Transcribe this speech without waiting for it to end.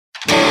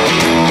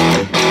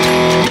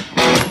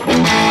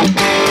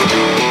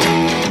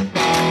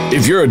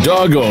If you're a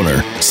dog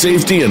owner,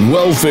 safety and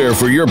welfare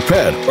for your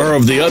pet are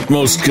of the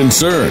utmost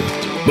concern.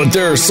 But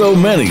there are so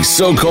many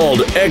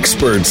so-called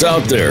experts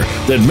out there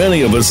that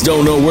many of us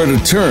don't know where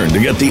to turn to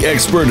get the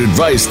expert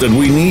advice that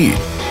we need.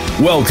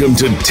 Welcome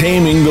to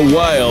Taming the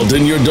Wild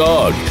in Your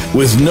Dog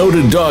with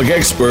noted dog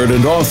expert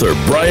and author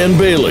Bryan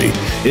Bailey.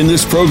 In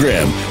this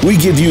program, we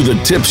give you the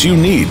tips you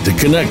need to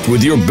connect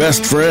with your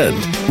best friend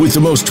with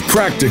the most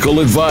practical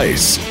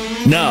advice.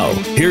 Now,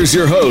 here's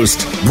your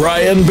host,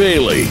 Bryan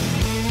Bailey.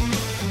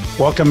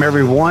 Welcome,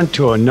 everyone,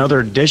 to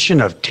another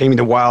edition of Taming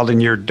the Wild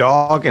in Your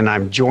Dog. And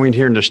I'm joined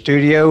here in the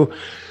studio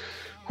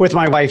with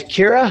my wife,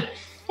 Kira.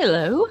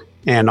 Hello.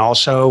 And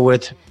also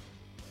with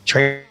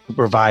training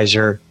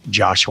supervisor,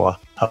 Joshua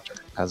Hutter.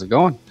 How's it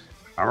going?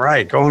 All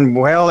right. Going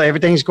well.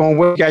 Everything's going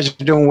well. You guys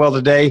are doing well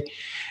today.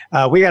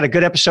 We got a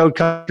good episode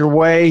coming your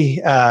way.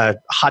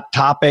 Hot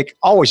topic,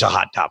 always a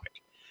hot topic.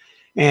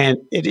 And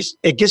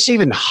it gets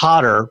even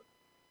hotter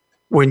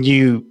when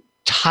you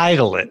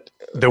title it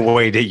the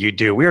way that you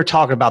do. We were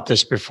talking about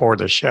this before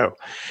the show.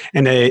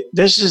 And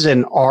this is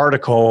an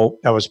article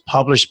that was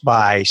published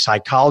by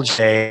Psychology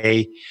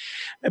Today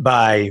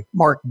by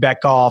Mark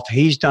Bekoff.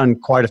 He's done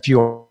quite a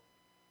few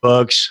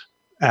books.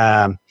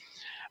 But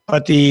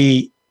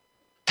the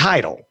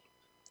title,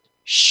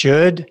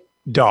 Should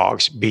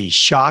Dogs Be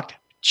Shocked,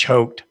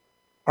 Choked,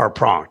 or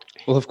Pronged?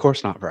 Well, of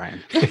course not,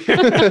 Bryan.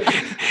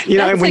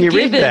 And when you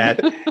read that,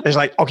 it's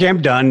like, okay,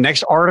 I'm done.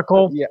 Next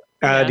article.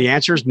 The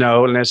answer is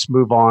no. Let's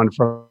move on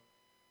from.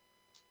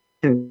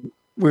 And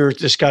we were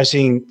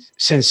discussing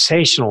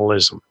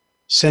sensationalism.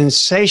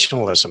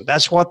 Sensationalism.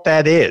 That's what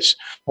that is.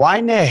 Why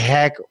in the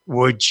heck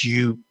would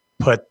you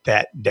put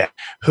that down?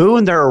 Who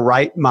in their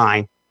right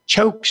mind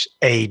chokes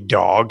a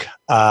dog,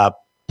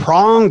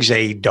 prongs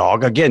a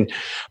dog? Again,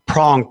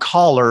 prong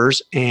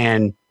collars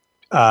and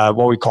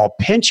what we call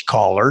pinch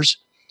collars,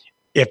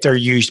 if they're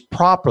used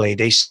properly,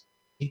 they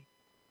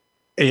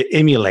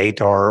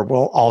emulate or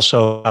will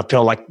also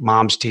feel like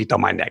mom's teeth on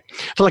my neck.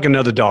 I feel like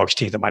another dog's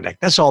teeth on my neck.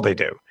 That's all they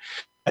do.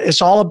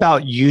 It's all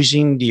about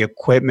using the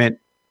equipment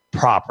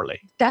properly.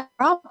 That's a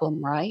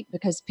problem, right?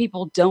 Because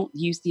people don't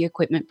use the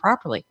equipment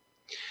properly.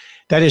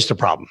 That is the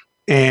problem.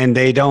 And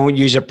they don't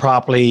use it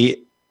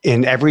properly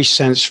in every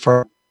sense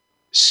for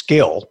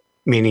skill,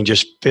 meaning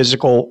just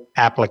physical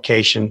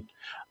application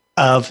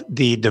of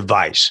the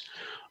device,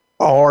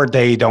 or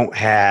they don't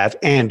have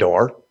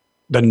or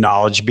the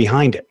knowledge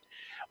behind it.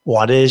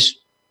 What is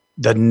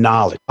the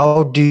knowledge?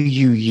 How do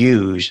you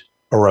use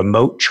a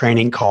remote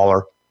training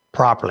collar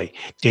properly?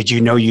 Did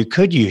you know you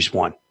could use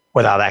one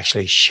without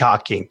actually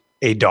shocking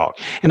a dog?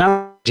 And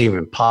I don't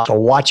even pop a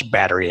watch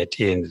battery at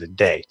the end of the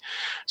day.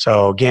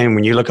 So again,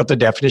 when you look up the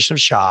definition of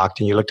shocked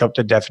and you look up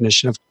the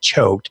definition of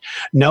choked,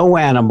 no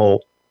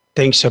animal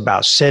thinks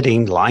about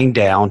sitting, lying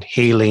down,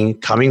 healing,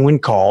 coming when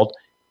called,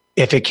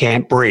 if it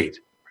can't breathe.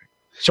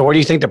 So what do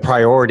you think the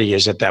priority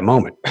is at that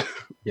moment?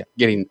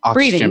 Getting oxygen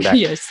Breathing, back.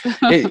 Yes.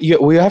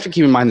 We have to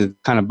keep in mind that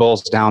it kind of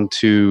boils down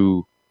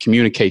to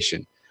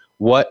communication.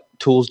 What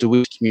tools do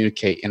we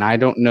communicate? And I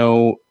don't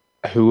know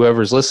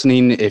whoever's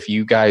listening if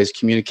you guys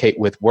communicate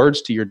with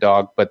words to your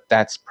dog, but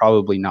that's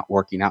probably not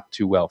working out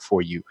too well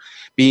for you.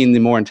 Being the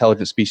more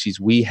intelligent species,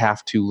 we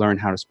have to learn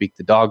how to speak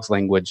the dog's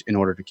language in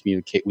order to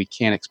communicate. We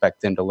can't expect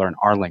them to learn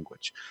our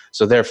language.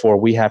 So therefore,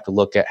 we have to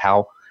look at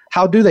how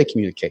do they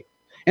communicate?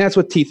 And that's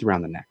with teeth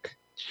around the neck.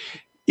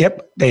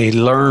 Yep. They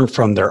learn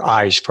from their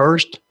eyes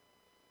first.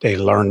 They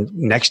learn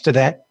next to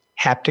that,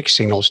 haptic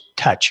signals,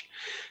 touch.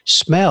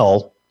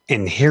 Smell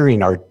and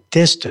hearing are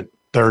distant,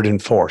 third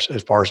and fourth,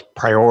 as far as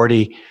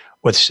priority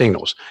with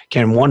signals.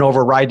 Can one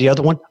override the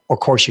other one?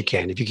 Of course you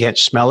can. If you can't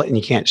smell it and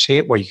you can't see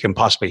it, well, you can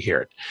possibly hear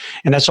it.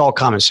 And that's all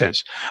common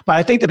sense. But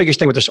I think the biggest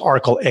thing with this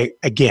article,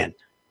 again,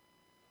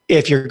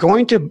 if you're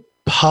going to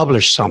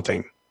publish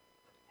something,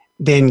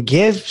 then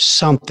give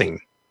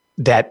something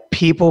that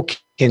people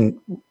can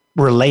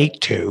relate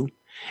to,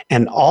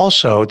 and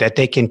also that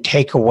they can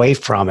take away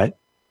from it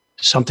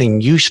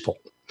something useful.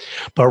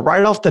 But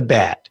right off the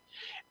bat,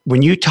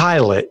 when you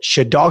title it,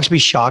 Should Dogs Be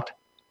Shocked,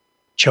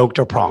 Choked,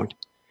 or Pronged?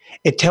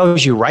 It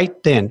tells you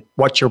right then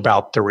what you're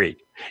about to read.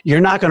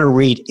 You're not going to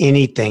read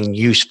anything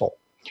useful.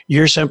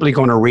 You're simply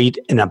going to read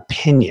an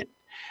opinion.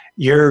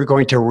 You're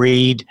going to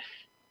read,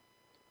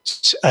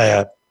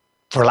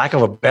 for lack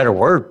of a better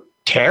word,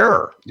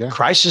 terror,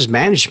 crisis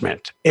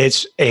management.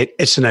 It's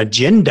an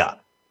agenda,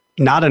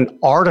 not an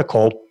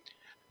article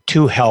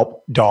to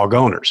help dog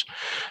owners.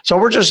 So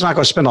we're just not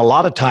going to spend a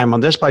lot of time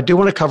on this, but I do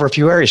want to cover a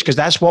few areas because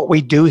that's what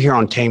we do here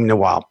on Taming the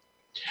Wild.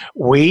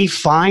 We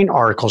find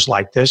articles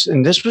like this,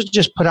 and this was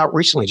just put out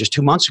recently, just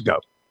 2 months ago.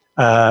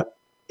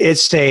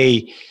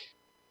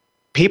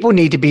 People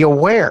need to be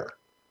aware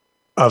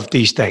of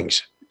these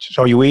things.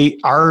 So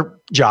our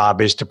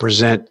job is to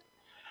present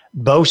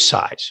both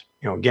sides.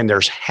 Again,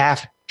 there's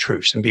half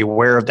truths, and be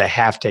aware of the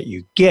half that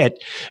you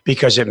get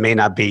because it may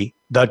not be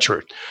the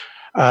truth.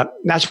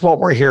 That's what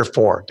we're here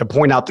for, to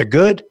point out the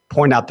good,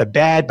 point out the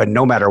bad, but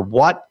no matter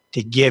what,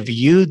 to give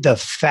you the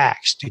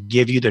facts, to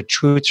give you the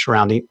truth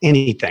surrounding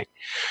anything.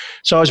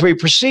 So as we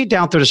proceed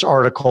down through this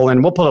article,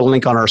 and we'll put a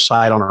link on our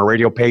site on our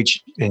radio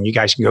page, and you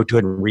guys can go to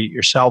it and read it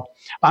yourself.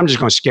 I'm just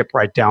going to skip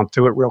right down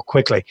through it real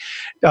quickly.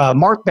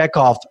 Mark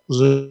Bekoff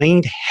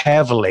leaned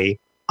heavily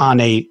on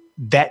a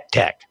vet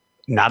tech,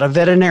 not a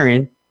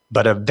veterinarian,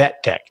 but a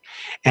vet tech,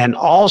 and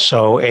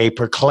also a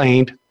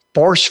proclaimed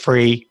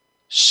force-free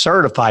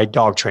certified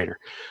dog trainer.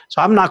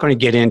 So I'm not going to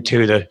get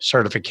into the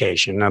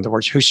certification. In other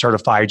words, who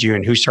certified you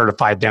and who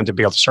certified them to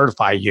be able to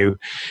certify you.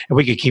 And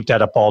we could keep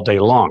that up all day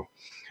long.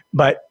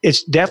 But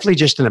it's definitely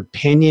just an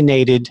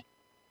opinionated,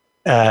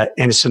 and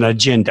it's an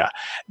agenda.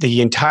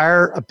 The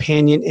entire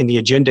opinion and the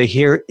agenda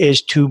here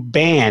is to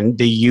ban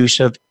the use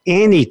of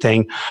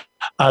anything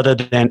other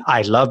than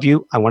I love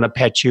you, I want to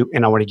pet you,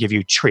 and I want to give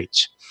you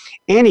treats.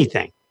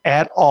 Anything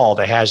at all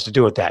that has to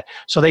do with that.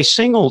 So they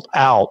singled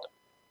out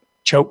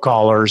choke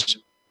collars,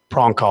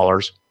 prong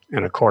collars,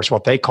 and of course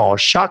what they call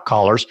shock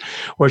collars,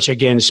 which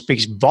again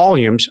speaks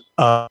volumes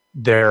of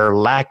their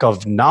lack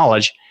of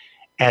knowledge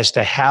as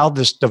to how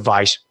this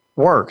device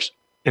works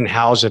and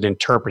how is it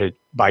interpreted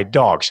by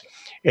dogs.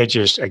 It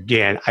just,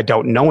 again, I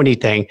don't know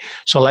anything,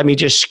 so let me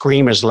just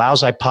scream as loud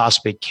as I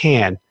possibly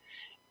can,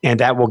 and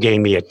that will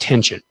gain me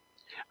attention.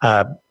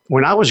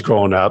 When I was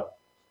growing up,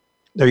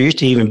 there used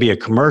to even be a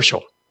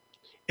commercial.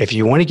 If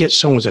you want to get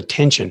someone's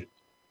attention,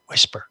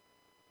 whisper.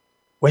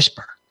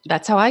 Whisper.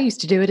 That's how I used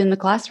to do it in the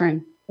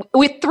classroom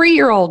with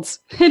 3-year-olds,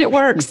 and it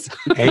works.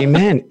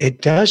 Amen.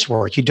 It does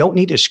work. You don't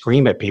need to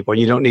scream at people.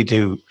 You don't need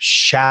to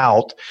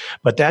shout,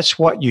 but that's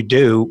what you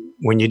do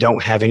when you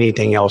don't have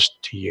anything else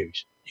to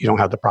use. You don't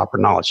have the proper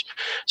knowledge.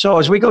 So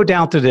as we go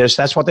down through this,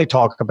 that's what they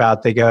talk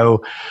about. They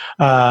go,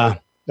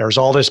 there's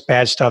all this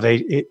bad stuff.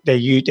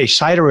 They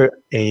cite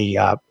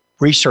a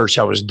research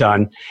that was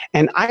done,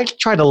 and I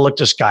tried to look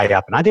this guy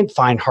up, and I didn't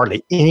find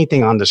hardly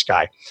anything on this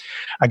guy.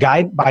 A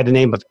guy by the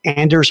name of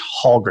Anders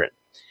Hallgren.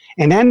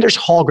 And Anders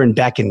Hallgren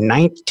back in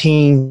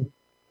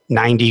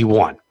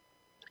 1991.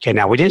 Okay,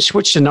 now we didn't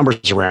switch the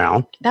numbers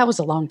around. That was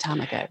a long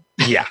time ago.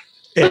 Yeah,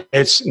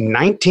 it's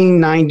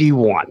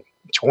 1991.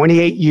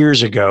 28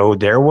 years ago,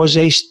 there was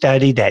a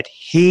study that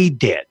he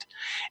did.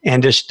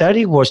 And the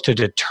study was to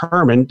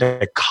determine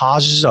the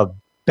causes of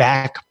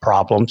back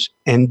problems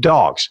in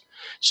dogs.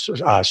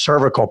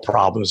 Cervical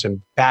problems and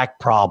back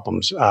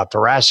problems,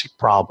 thoracic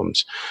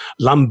problems,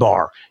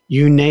 lumbar,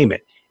 you name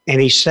it. And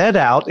he set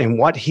out, and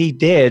what he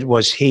did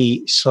was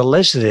he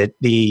solicited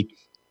the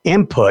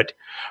input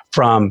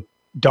from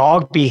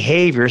dog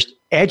behaviors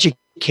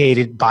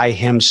educated by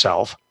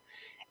himself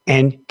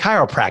and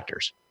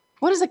chiropractors.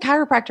 What does a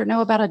chiropractor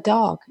know about a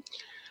dog?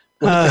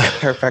 What does a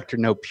chiropractor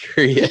know,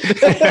 period?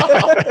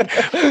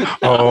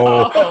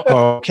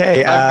 Oh,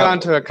 okay. I've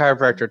gone to a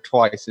chiropractor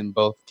twice and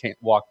both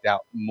walked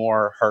out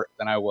more hurt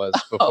than I was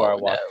before I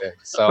walked in.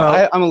 So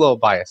I'm a little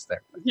biased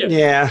there.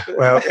 Yeah.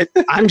 Well,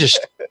 I'm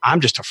just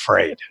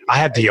afraid. I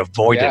have the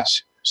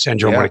avoidance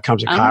syndrome when it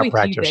comes to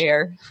chiropractors. With you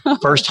there.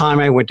 First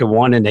time I went to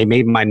one and they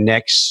made my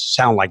neck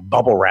sound like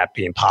bubble wrap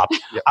being popped.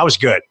 I was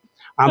good.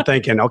 I'm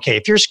thinking, okay,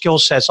 if your skill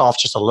set's off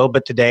just a little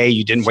bit today,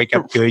 you didn't wake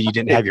up good, you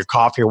didn't have your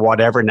coffee or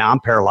whatever, now I'm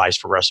paralyzed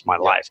for the rest of my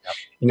life.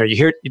 You know, you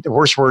hear the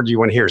worst word you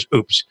want to hear is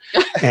oops.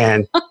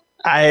 And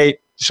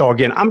so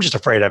again, I'm just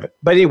afraid of it.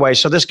 But anyway,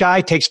 so this guy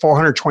takes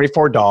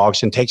 424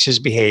 dogs and takes his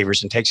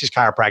behaviors and takes his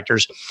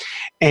chiropractors,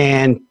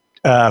 and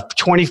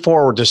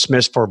 24 were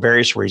dismissed for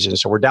various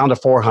reasons. So we're down to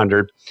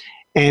 400.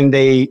 And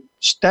they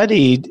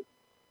studied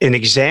and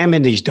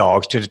examined these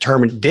dogs to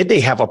determine, did they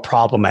have a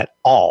problem at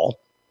all?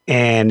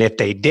 And if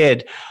they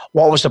did,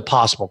 what was the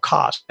possible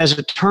cause? As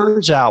it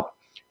turns out,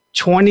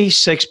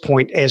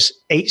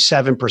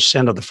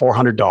 26.87% of the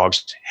 400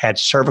 dogs had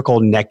cervical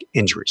neck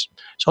injuries.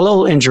 So a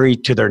little injury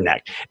to their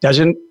neck.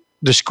 Doesn't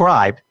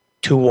describe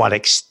to what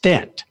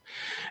extent.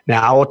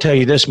 Now, I will tell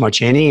you this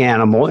much. Any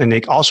animal, and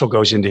it also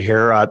goes into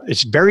here,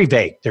 it's very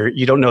vague.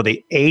 You don't know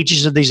the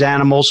ages of these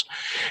animals.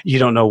 You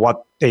don't know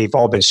what they've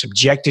all been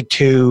subjected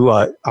to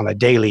on a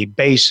daily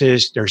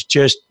basis. There's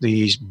just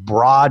these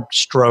broad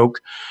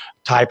stroke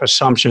type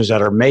assumptions that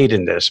are made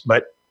in this,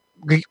 but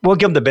we'll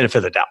give them the benefit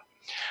of the doubt.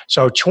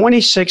 So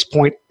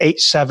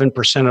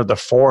 26.87% of the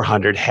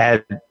 400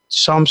 had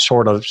some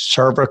sort of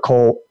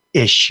cervical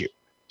issue.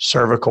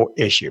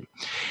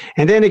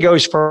 And then it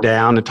goes further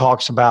down and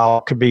talks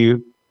about could be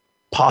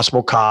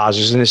possible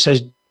causes, and it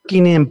says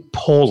jerking and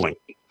pulling.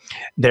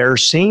 There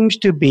seems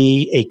to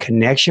be a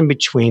connection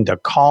between the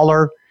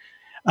collar,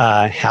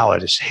 how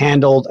it is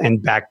handled,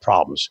 and back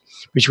problems.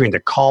 Between the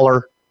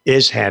collar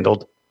is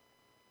handled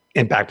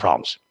and back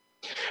problems.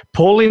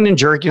 Pulling and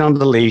jerking on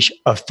the leash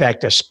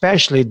affect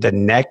especially the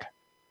neck,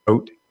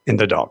 throat, in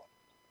the dog.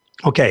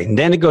 Okay, and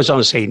then it goes on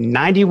to say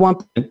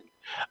 91%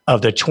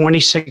 of the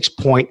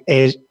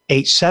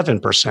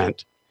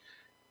 26.87%,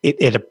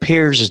 it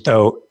appears as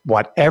though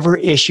whatever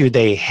issue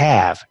they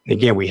have,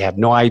 again, we have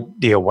no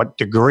idea what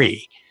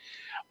degree,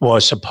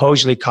 was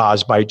supposedly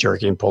caused by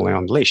jerking and pulling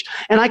on the leash.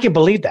 And I can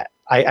believe that.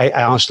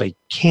 I honestly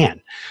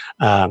can.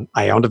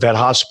 I owned a vet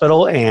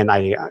hospital, and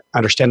I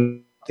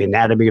understand the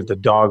anatomy of the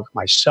dog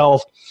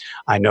myself.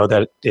 I know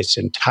that its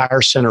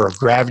entire center of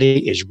gravity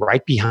is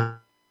right behind,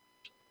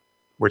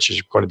 which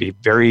is going to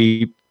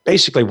be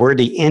basically where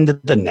the end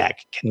of the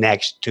neck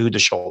connects to the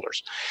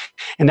shoulders.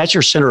 And that's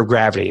your center of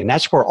gravity. And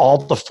that's where all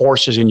the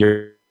forces in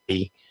your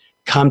body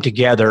come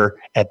together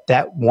at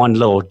that one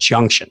little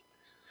junction.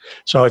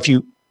 So if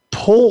you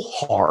pulls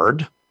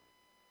hard,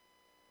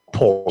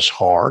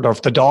 or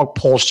if the dog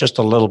pulls just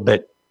a little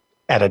bit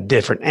at a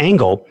different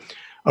angle,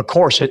 of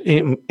course,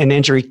 an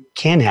injury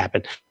can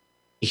happen.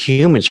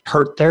 Humans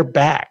hurt their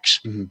backs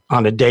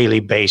on a daily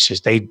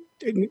basis. They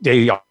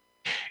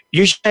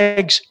use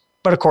legs,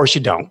 but of course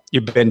you don't.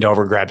 You bend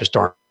over, grab the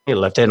stern, you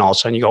lift it, and all of a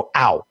sudden you go,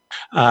 ow.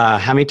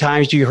 How many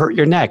times do you hurt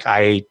your neck?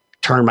 I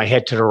turn my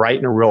head to the right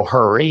in a real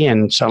hurry,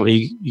 and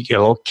suddenly you get a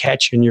little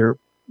catch in your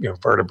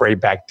vertebrae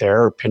back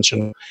there, or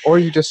pinching. Or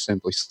you just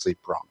simply sleep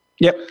wrong.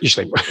 Yep, you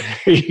sleep.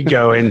 You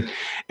go and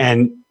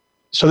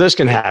so this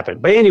can happen.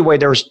 But anyway,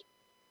 there was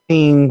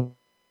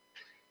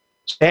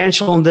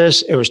substantial in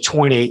this. It was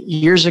 28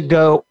 years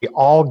ago. We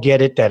all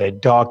get it that a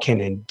dog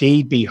can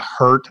indeed be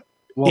hurt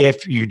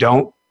if you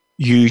don't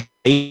use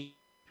it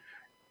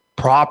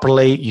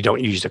properly, you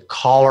don't use the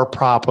collar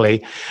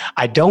properly.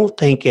 I don't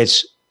think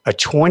it's a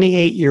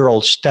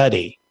 28-year-old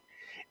study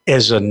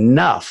is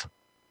enough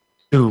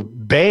to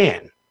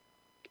ban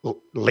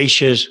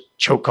leashes,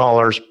 choke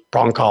collars,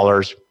 prong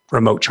collars,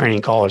 remote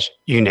training collars,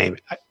 you name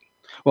it.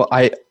 Well,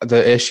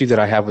 the issue that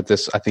I have with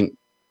this, I think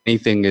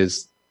anything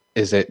is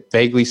it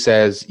vaguely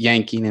says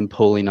yanking and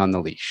pulling on the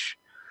leash.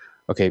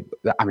 Okay,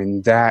 I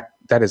mean, that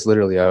is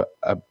literally a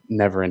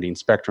never-ending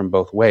spectrum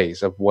both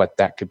ways of what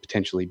that could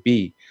potentially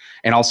be.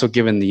 And also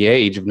given the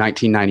age of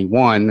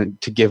 1991,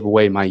 to give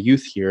away my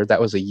youth here, that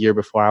was a year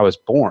before I was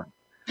born.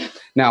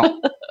 Now,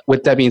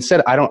 with that being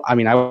said,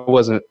 I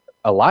wasn't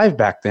alive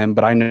back then,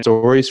 but I know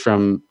stories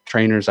from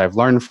trainers I've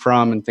learned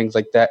from and things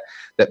like that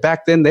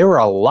back then they were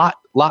a lot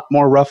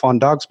more rough on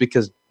dogs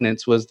because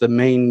it was the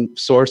main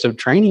source of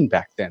training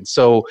back then.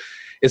 So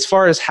as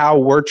far as how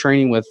we're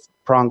training with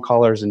prong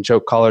collars and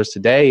choke collars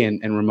today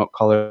and remote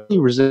collars,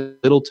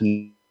 little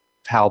to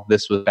how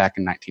this was back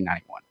in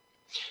 1991.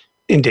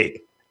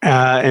 Indeed.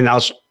 And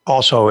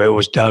also it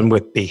was done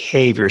with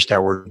behaviors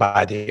that were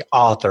by the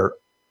author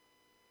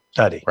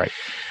study. Right.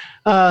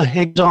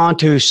 It goes on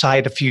to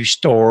cite a few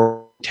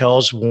stories.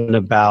 Tells one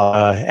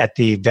about at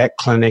the vet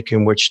clinic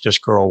in which this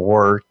girl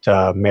worked,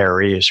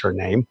 Mary is her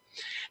name.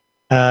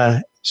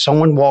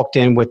 Someone walked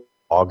in with a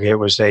dog. It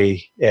was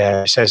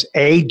it says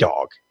a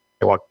dog.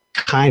 What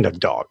kind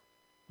of dog?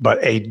 But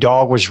a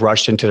dog was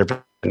rushed into the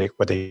vet clinic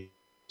with a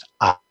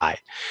eye.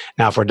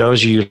 Now, for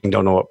those of you who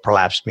don't know what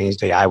prolapse means,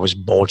 the eye was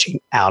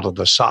bulging out of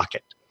the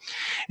socket.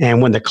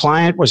 And when the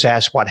client was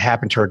asked what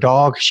happened to her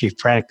dog, she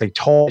frantically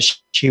told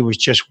she was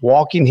just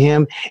walking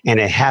him, and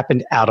it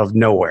happened out of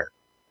nowhere.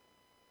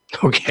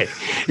 Okay,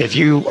 if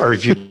you're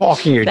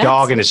walking your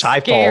dog and his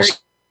eye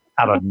falls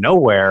out of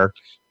nowhere,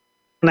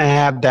 you're going to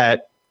have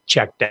that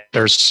checked out.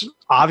 There's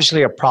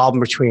obviously a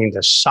problem between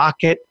the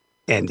socket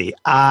and the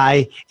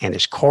eye, and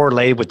it's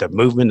correlated with the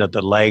movement of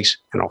the legs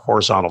and a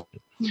horizontal.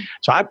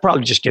 So I'd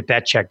probably just get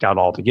that checked out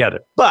altogether.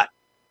 But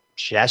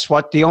that's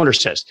what the owner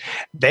says.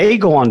 They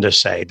go on to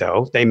say,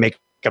 though, they make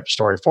up a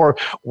story for,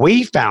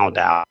 we found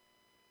out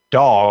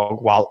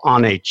dog, while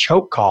on a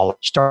choke collar,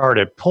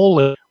 started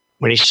pulling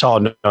when he saw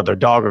another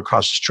dog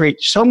across the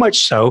street, so much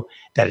so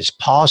that his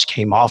paws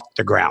came off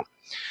the ground.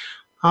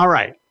 All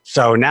right.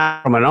 So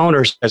now from an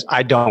owner says,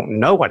 I don't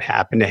know what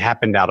happened. It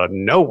happened out of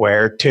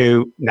nowhere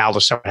to now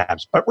the stuff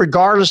happens. But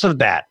regardless of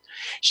that,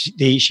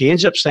 she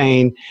ends up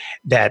saying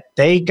that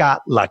they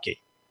got lucky.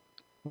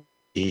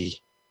 The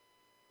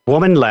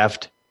woman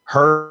left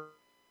her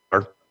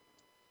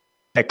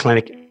at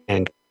clinic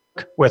and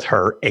took with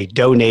her a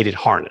donated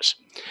harness.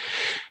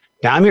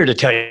 Now I'm here to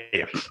tell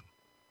you,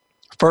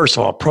 first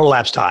of all,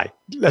 prolapsed eye.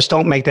 Let's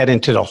don't make that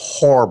into the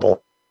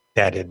horrible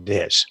that it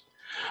is.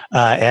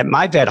 At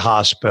my vet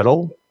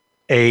hospital,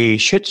 a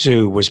Shih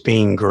Tzu was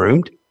being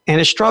groomed,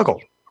 and it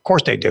struggled. Of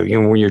course they do.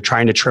 When you're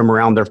trying to trim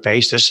around their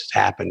face, this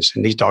happens.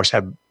 And these dogs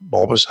have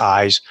bulbous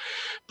eyes,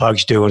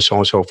 pugs do, and so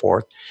on and so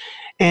forth.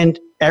 And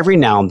every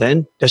now and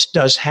then, this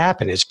does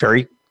happen.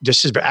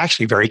 This is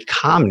actually very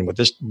common with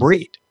this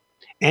breed.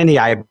 And the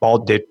eyeball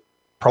did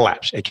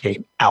prolapse. It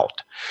came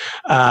out.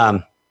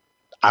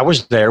 I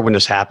was there when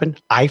this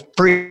happened. I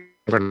freaked.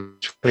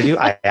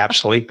 I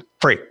absolutely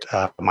freaked.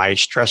 My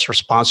stress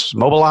response was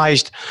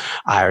mobilized.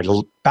 I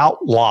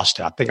about lost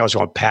it. I think I was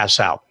going to pass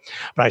out.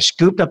 But I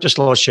scooped up this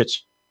little shit,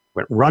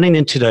 went running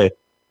into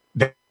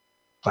the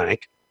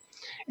clinic,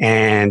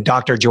 and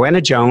Dr.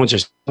 Joanna Jones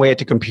is way at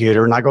the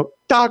computer, and I go,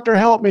 Doctor,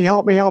 help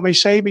me,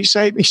 save me.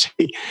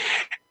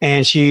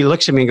 And she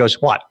looks at me and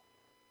goes, what?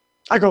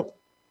 I go,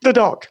 the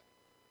dog.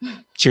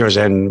 She goes,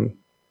 and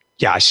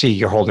yeah, I see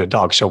you're holding a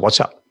dog, so what's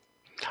up?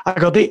 I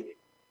go,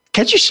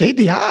 can't you see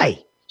the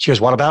eye? She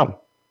goes, what about him?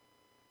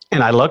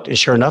 And I looked, and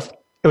sure enough,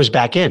 it was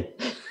back in.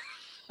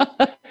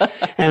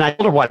 And I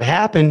told her what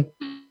happened,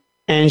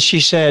 and she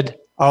said,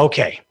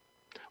 okay,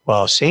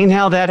 Well, seeing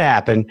how that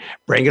happened,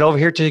 bring it over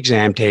here to the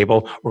exam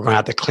table. We're going to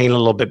have to clean a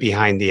little bit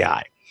behind the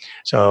eye.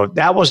 So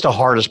that was the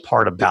hardest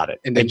part about it.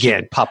 And then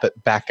again, pop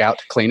it back out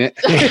to clean it.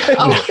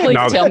 Oh,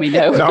 please tell me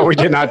no. No, we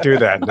did not do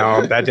that.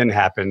 No, that didn't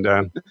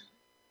happen.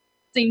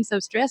 Seems so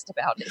stressed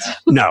about it.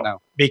 No,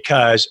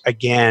 because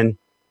again,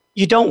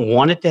 you don't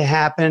want it to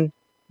happen,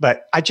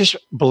 but I just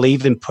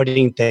believe in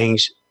putting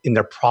things in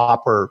their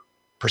proper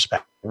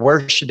perspective.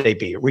 Where should they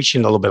be?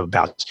 Reaching a little bit of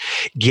balance.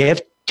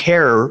 Give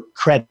terror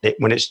credit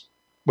when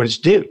it's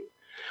due,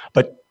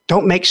 but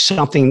don't make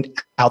something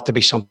out to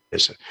be something it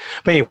isn't.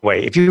 But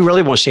anyway, if you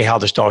really want to see how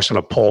this dog's going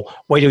to pull,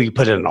 wait till you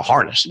put it in a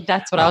harness.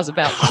 That's what I was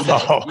about to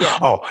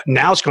say.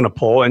 Now it's going to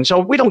pull. And so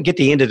we don't get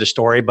the end of the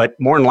story, but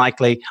more than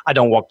likely, I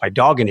don't walk my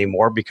dog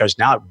anymore because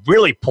now it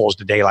really pulls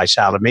the daylights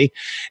out of me,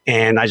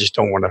 and I just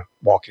don't want to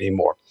walk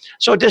anymore.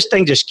 So this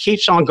thing just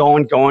keeps on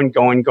going.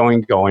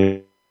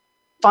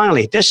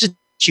 Finally, this is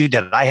you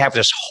that I have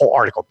this whole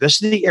article.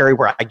 This is the area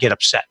where I get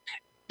upset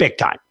big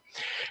time.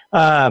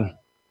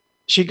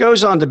 She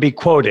goes on to be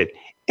quoted.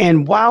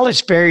 And while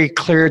it's very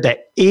clear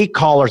that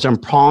e-collars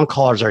and prong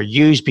collars are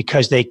used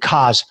because they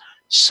cause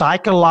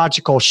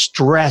psychological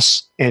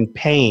stress and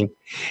pain,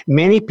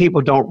 many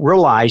people don't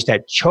realize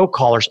that choke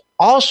collars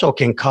also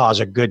can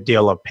cause a good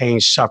deal of pain,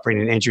 suffering,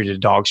 and injury to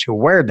dogs who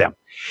wear them.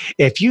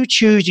 If you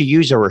choose to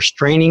use a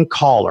restraining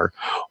collar,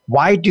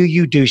 why do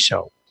you do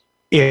so?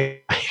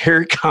 Here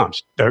it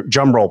comes. The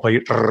drum roll,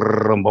 please.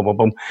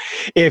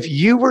 If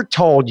you were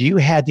told you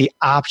had the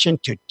option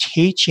to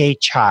teach a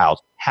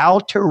child how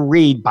to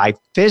read by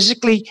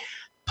physically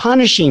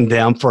punishing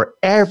them for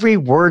every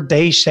word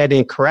they said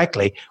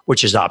incorrectly,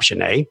 which is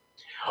option A,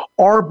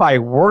 or by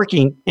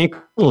working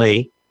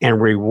incrementally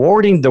and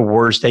rewarding the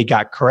words they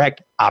got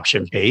correct,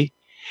 option B,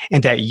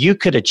 and that you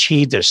could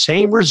achieve the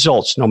same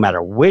results no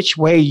matter which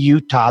way you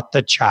taught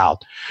the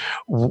child,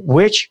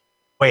 which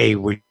way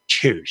would you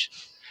choose?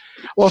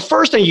 Well,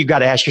 first thing you got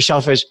to ask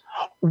yourself is,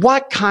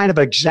 what kind of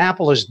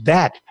example is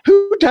that?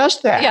 Who does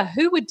that? Yeah,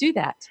 who would do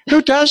that?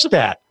 Who does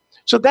that?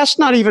 So that's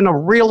not even a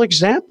real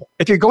example.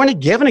 If you're going to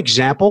give an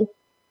example,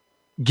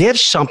 give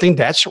something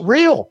that's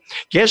real.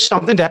 Give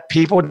something that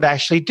people would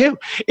actually do.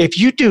 If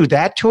you do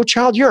that to a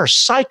child, you're a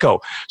psycho.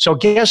 So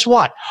guess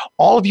what?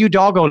 All of you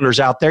dog owners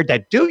out there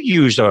that do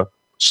use a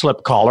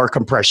slip collar,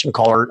 compression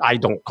collar, I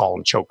don't call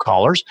them choke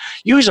collars,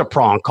 use a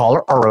prong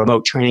collar or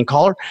remote training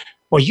collar,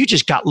 well, you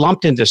just got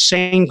lumped in the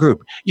same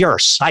group. You're a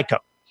psycho.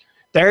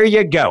 There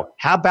you go.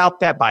 How about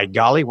that? By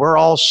golly, we're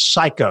all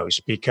psychos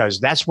because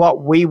that's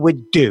what we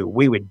would do.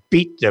 We would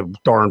beat the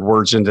darn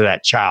words into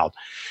that child.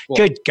 Well,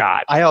 good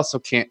God.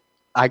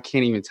 I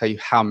can't even tell you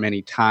how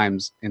many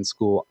times in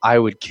school I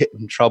would get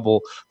in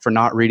trouble for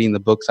not reading the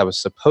books I was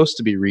supposed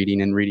to be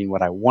reading and reading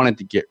what I wanted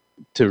to get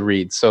to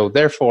read. So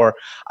therefore,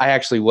 I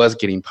actually was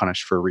getting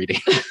punished for reading.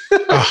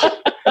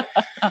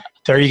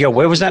 There you go.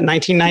 What was that,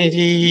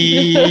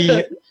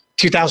 1990?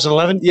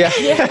 2011? Yeah.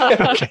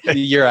 Okay. The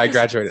year I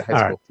graduated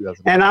high school,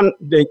 2011.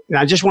 And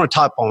I just want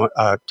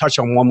to touch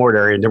on one more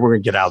area, and then we're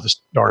going to get out of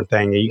this darn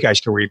thing, and you guys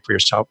can read for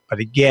yourself. But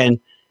again,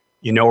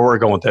 you know where we're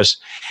going with this.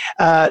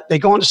 They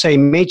go on to say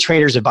many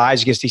trainers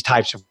advise against these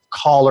types of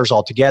collars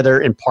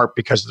altogether, in part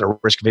because of the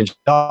risk of injured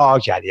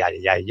dogs, yada, yada,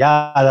 yada,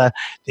 yada.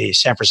 The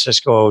San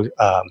Francisco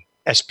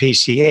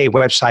SPCA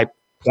website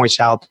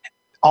points out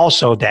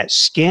also that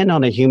skin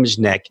on a human's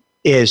neck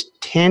is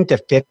 10 to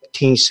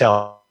 15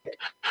 cells,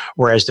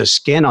 whereas the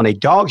skin on a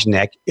dog's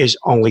neck is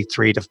only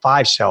 3 to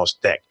 5 cells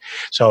thick.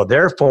 So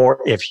therefore,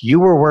 if you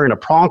were wearing a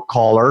prong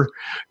collar,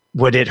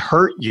 would it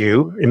hurt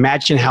you?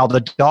 Imagine how the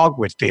dog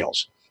would feel.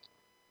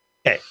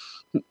 Okay,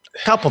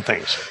 couple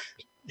things.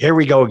 Here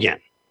we go again.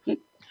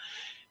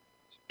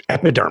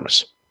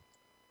 Epidermis.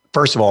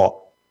 First of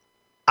all,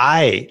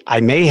 I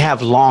may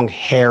have long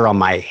hair on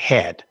my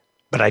head,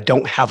 but I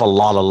don't have a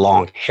lot of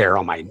long hair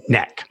on my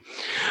neck.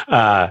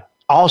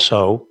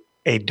 Also,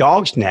 a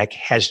dog's neck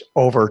has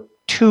over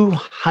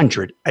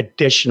 200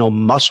 additional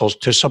muscles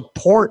to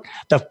support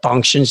the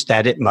functions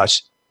that it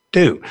must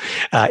do.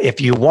 If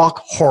you walk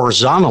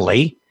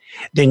horizontally,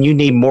 then you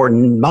need more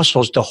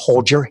muscles to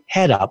hold your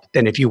head up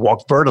than if you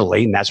walk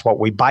vertically, and that's what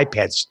we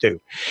bipeds do.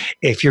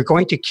 If you're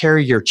going to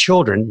carry your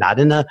children, not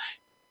in one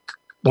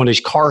of these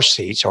car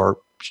seats, or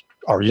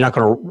you're not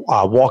going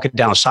to walk it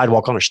down a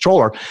sidewalk on a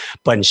stroller,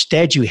 but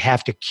instead you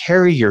have to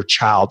carry your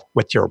child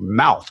with your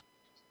mouth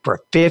for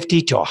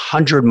 50 to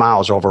 100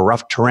 miles over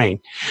rough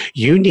terrain,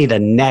 you need a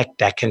neck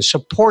that can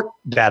support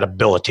that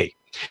ability.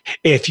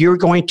 If you're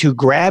going to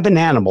grab an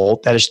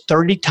animal that is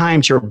 30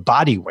 times your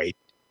body weight,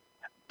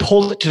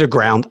 pull it to the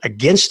ground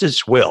against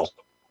its will,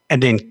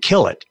 and then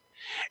kill it,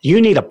 you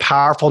need a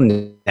powerful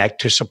neck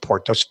to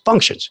support those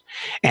functions.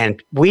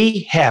 And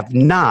we have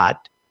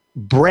not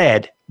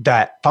bred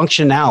that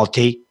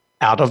functionality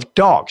out of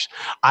dogs.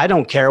 I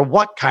don't care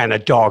what kind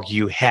of dog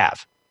you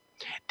have.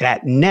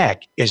 That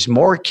neck is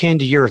more akin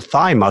to your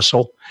thigh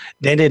muscle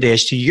than it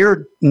is to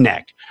your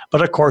neck.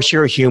 But of course,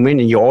 you're a human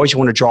and you always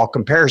want to draw a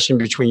comparison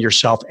between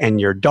yourself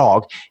and your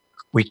dog.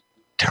 We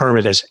term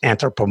it as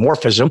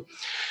anthropomorphism.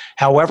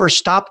 However,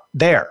 stop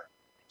there.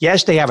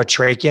 Yes, they have a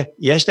trachea.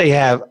 Yes, they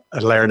have a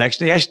larynx.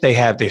 Yes, they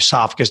have the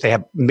esophagus. They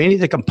have many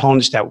of the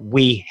components that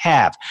we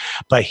have.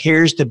 But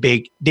here's the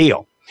big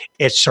deal.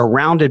 It's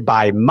surrounded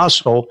by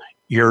muscle.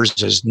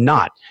 Yours is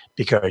not,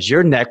 because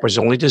your neck was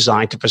only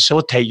designed to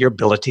facilitate your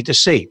ability to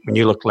see. When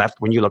you look left,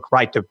 when you look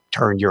right, to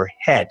turn your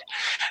head.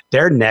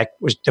 Their neck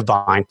was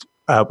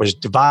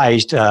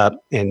devised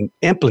and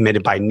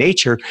implemented by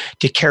nature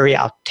to carry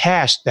out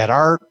tasks that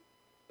our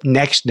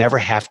necks never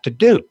have to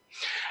do.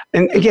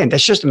 And again,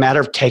 that's just a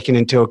matter of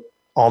taking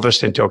all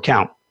this into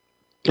account.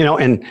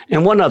 And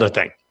one other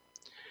thing.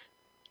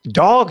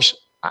 Dogs,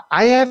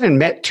 I haven't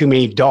met too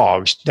many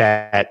dogs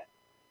that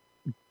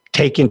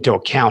take into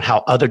account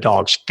how other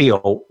dogs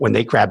feel when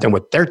they grab them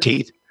with their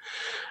teeth.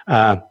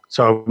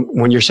 So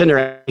when you're sitting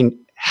there,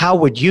 how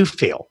would you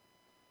feel?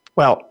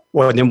 Well,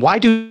 then why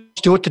do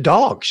it to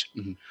dogs?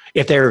 Mm-hmm.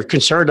 If they're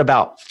concerned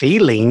about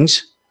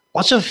feelings,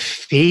 what's a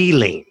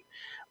feeling?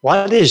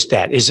 What is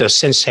that? Is it a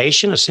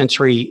sensation, a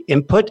sensory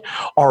input,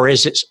 or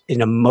is it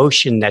an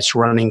emotion that's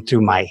running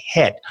through my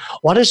head?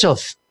 What is a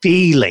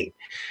feeling?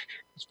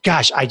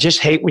 Gosh, I just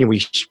hate when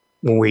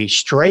we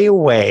stray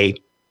away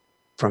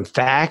from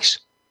facts,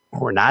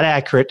 or we're not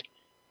accurate,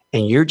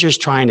 and you're just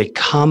trying to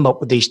come up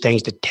with these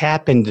things to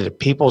tap into the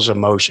people's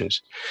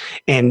emotions.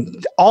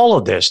 And all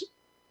of this,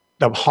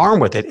 the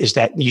harm with it is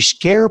that you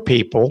scare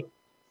people,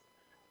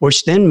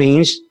 which then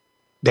means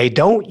they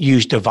don't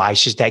use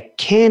devices that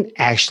can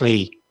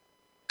actually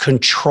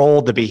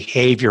control the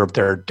behavior of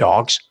their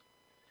dogs.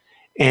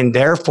 And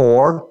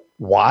therefore,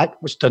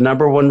 what's the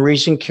number one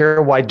reason,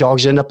 Kara, why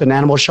dogs end up in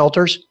animal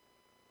shelters?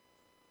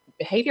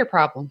 Behavior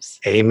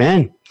problems.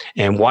 Amen.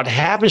 And what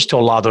happens to a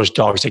lot of those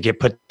dogs that get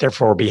put there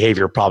for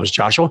behavior problems,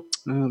 Joshua?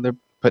 They're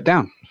put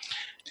down.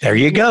 There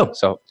you go.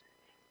 So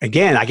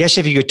again, I guess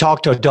if you could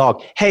talk to a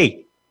dog,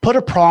 hey, put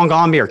a prong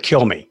on me or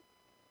kill me.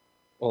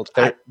 Well,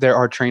 there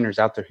are trainers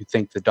out there who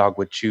think the dog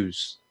would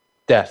choose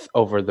death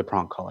over the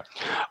prong collar.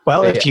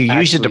 Well, if you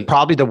use it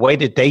probably the way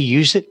that they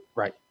use it,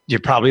 right, you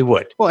probably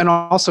would. Well, and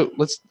also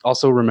let's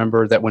also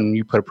remember that when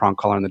you put a prong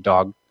collar on the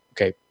dog,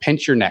 okay,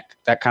 pinch your neck.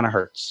 That kind of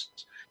hurts.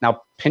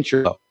 Now pinch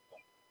your elbow.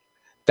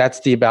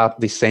 That's about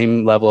the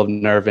same level of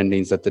nerve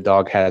endings that the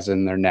dog has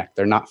in their neck.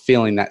 They're not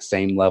feeling that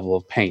same level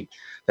of pain.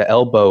 The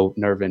elbow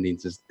nerve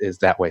endings is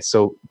that way.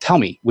 So tell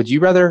me, would you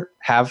rather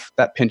have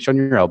that pinch on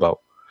your elbow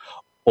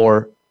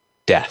or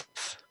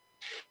death?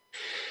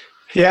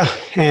 Yeah,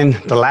 and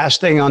the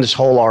last thing on this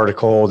whole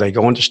article, they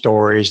go into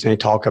stories and they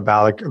talk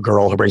about a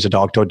girl who brings a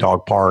dog to a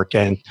dog park,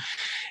 and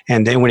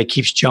then when it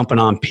keeps jumping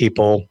on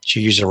people,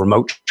 she uses a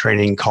remote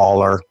training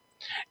collar,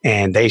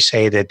 and they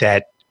say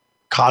that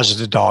causes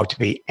the dog to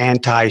be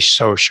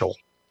antisocial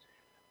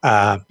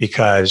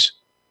because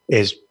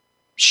it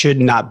should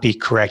not be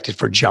corrected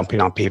for jumping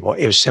on people.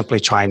 It was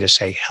simply trying to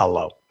say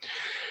hello.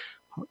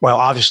 Well,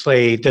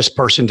 obviously, this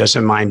person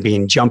doesn't mind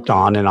being jumped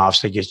on, and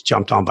obviously gets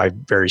jumped on by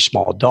very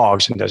small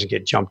dogs and doesn't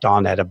get jumped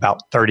on at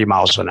about 30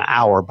 miles an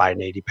hour by an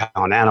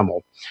 80-pound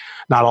animal.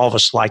 Not all of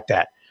us like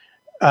that.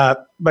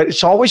 But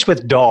it's always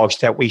with dogs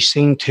that we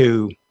seem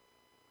to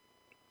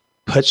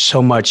put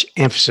so much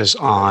emphasis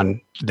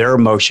on their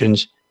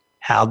emotions,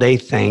 how they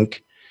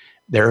think,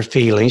 their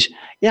feelings.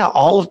 Yeah,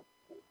 all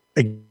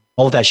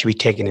of that should be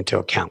taken into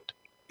account.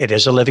 It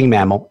is a living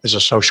mammal, it's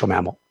a social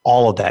mammal.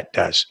 All of that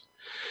does.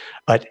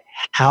 But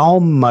how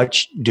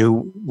much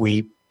do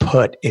we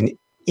put in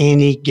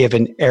any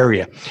given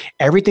area?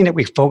 Everything that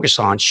we focus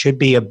on should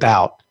be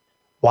about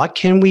what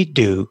can we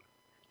do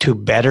to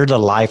better the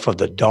life of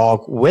the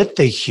dog with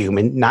the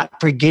human, not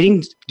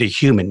forgetting the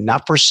human,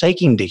 not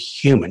forsaking the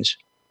humans,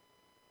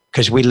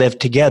 because we live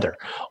together.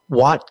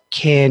 What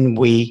can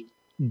we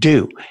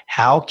do?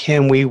 How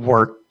can we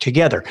work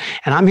together?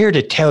 And I'm here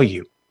to tell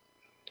you,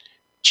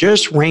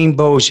 just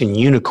rainbows and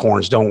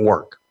unicorns don't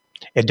work.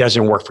 It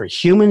doesn't work for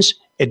humans.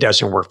 It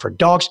doesn't work for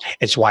dogs.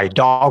 It's why a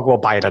dog will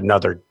bite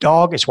another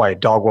dog. It's why a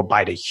dog will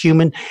bite a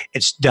human.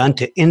 It's done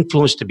to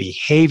influence the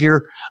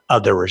behavior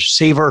of the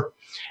receiver.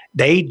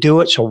 They do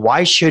it, so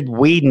why should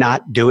we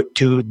not do it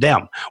to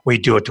them? We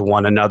do it to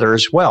one another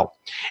as well.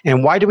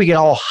 And why do we get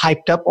all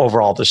hyped up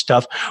over all this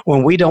stuff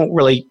when we don't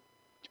really?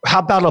 How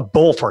about a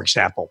bull, for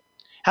example?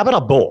 How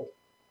about a bull?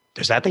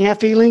 Does that thing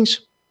have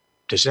feelings?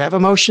 Does it have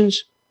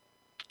emotions?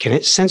 Can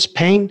it sense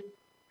pain?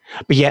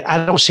 But yet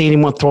I don't see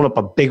anyone throwing up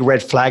a big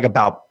red flag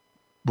about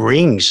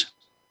rings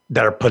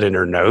that are put in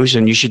their nose,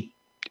 and you should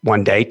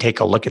one day take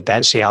a look at that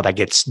and see how that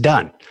gets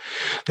done.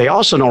 They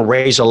also don't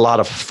raise a lot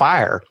of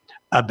fire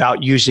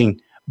about using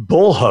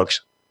bull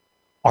hooks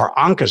or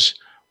ankas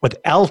with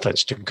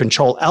elephants to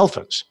control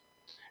elephants.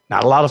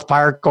 Not a lot of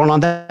fire going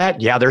on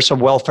that. Yeah, there's a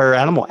Welfare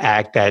Animal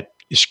Act that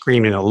is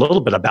screaming a little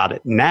bit about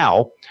it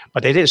now,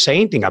 but they didn't say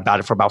anything about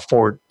it for about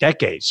 4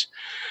 decades.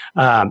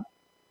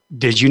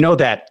 Did you know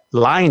that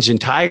lions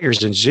and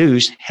tigers in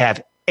zoos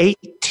have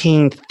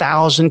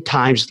 18,000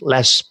 times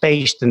less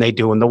space than they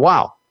do in the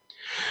wild?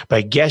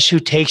 But guess who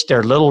takes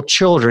their little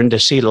children to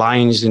see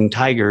lions and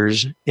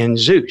tigers in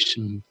zoos?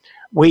 Mm-hmm.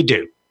 We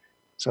do.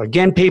 So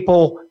again,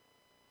 people,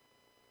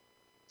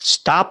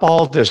 stop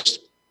all this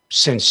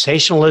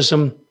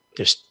sensationalism,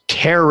 this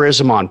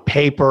terrorism on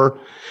paper,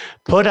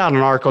 put out an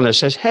article that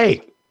says,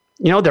 hey,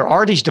 there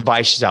are these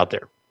devices out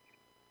there.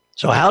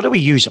 So how do we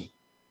use them?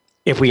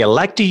 If we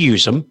elect to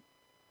use them,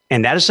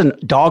 and that is a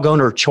dog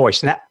owner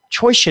choice, and that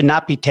choice should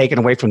not be taken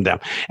away from them.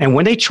 And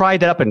when they tried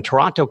that up in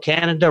Toronto,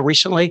 Canada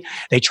recently,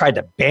 they tried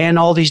to ban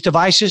all these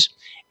devices.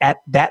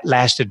 That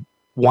lasted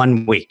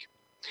 1 week.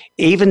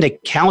 Even the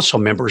council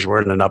members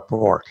were in an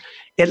uproar.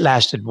 It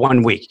lasted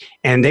 1 week.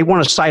 And they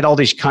want to cite all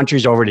these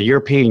countries over the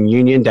European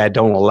Union that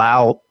don't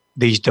allow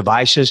these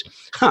devices.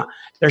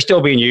 They're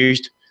still being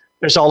used.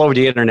 It's all over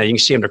the internet. You can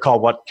see them. They're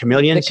called what?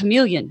 Chameleons? The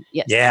chameleon,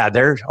 yes.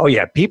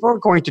 Yeah, people are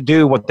going to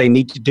do what they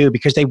need to do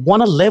because they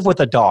want to live with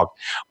a dog.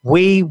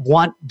 We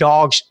want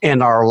dogs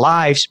in our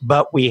lives,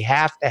 but we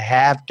have to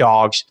have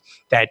dogs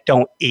that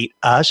don't eat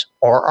us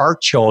or our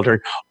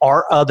children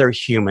or other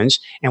humans.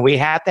 And we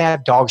have to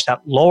have dogs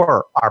that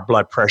lower our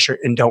blood pressure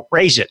and don't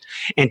raise it.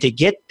 And to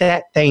get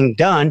that thing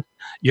done,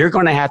 you're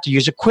going to have to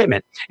use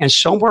equipment. And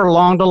somewhere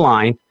along the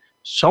line,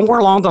 some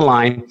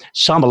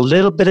a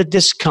little bit of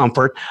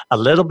discomfort, a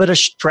little bit of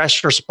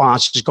stress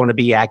response is going to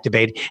be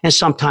activated, and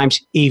sometimes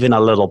even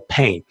a little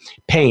pain.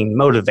 Pain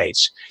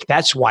motivates.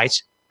 That's why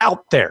it's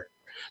out there.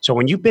 So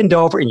when you bend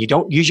over and you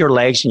don't use your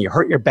legs and you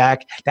hurt your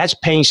back, that's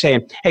pain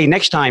saying, hey,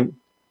 next time,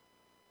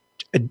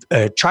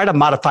 try to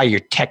modify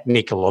your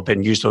technique a little bit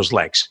and use those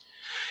legs.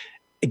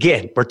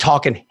 Again, we're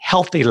talking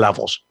healthy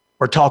levels.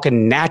 We're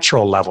talking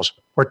natural levels.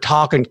 We're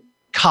talking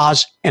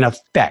cause and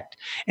effect.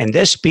 And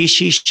this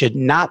species should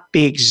not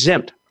be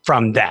exempt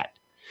from that,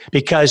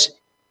 because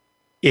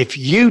if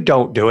you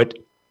don't do it,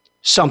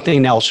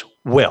 something else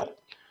will,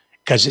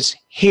 because it's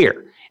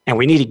here. And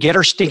we need to get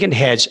our stinking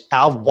heads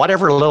out of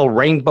whatever little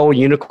rainbow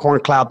unicorn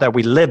cloud that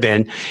we live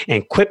in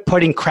and quit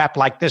putting crap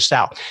like this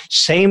out.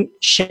 Shame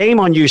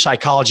on you,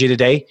 Psychology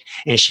Today,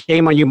 and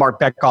shame on you, Mark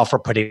Beckhoff, for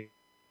putting,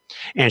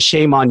 and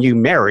shame on you,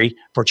 Mary,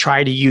 for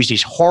trying to use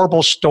these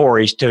horrible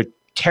stories to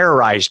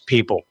terrorize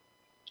people.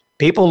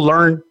 People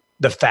learn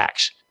the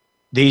facts.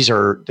 This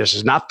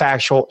is not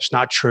factual. It's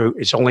not true.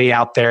 It's only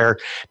out there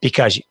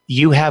because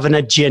you have an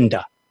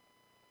agenda.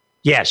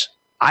 Yes,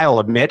 I'll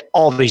admit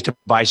all these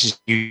devices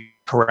use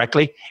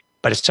correctly,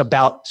 but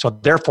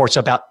therefore it's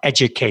about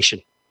education.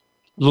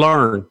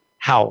 Learn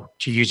how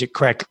to use it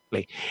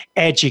correctly.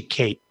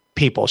 Educate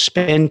people.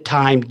 Spend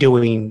time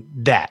doing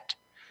that.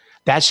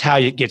 That's how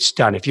it gets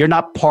done. If you're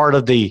not part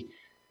of the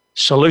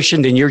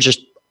solution, then you're just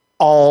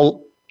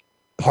all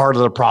part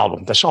of the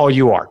problem. That's all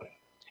you are.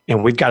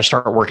 And we've got to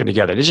start working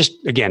together. It's just,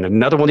 again,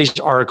 another one of these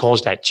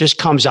articles that just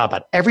comes out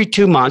about every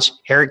 2 months.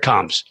 Here it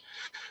comes.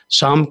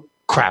 Some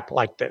crap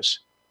like this.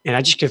 And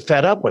I just get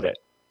fed up with it.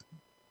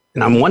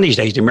 And I'm one of these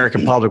days, the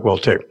American public will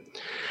too.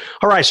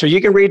 All right, so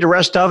you can read the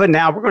rest of it.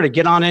 Now we're going to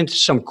get on into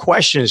some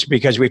questions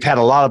because we've had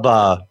a lot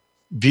of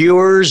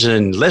viewers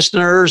and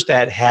listeners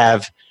that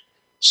have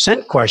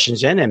sent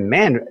questions in. And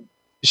man,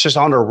 it's just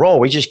on a roll.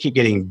 We just keep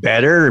getting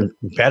better and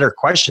better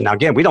questions. Now,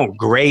 again, we don't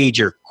grade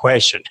your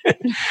question.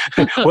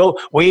 Well,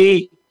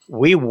 we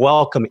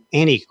welcome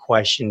any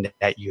question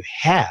that you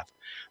have.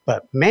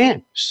 But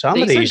man, some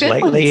of these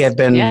lately have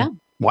been,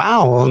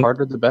 wow.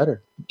 Harder the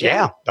better.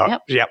 Yeah.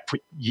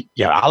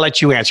 Yeah. I'll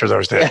let you answer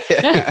those then.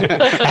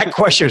 That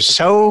question is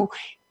so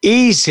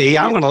easy.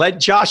 I'm going to let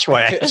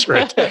Joshua answer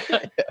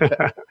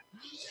it.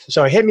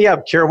 So hit me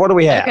up, Kira. What do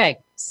we have? Okay.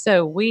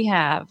 So we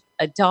have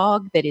a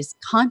dog that is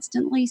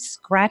constantly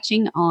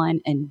scratching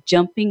on and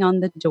jumping on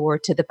the door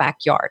to the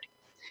backyard.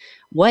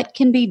 What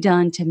can be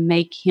done to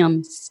make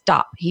him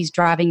stop? He's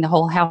driving the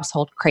whole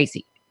household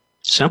crazy.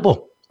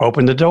 Simple.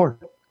 Open the door.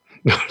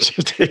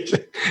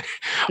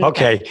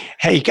 Okay.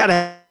 Hey, you got to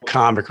have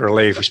comic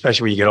relief,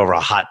 especially when you get over a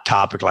hot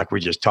topic like we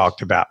just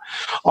talked about.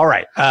 All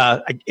right.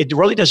 It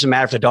really doesn't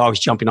matter if the dog's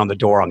jumping on the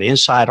door on the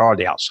inside or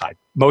the outside.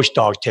 Most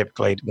dogs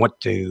typically want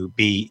to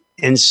be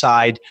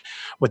inside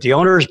with the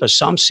owners, but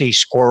some see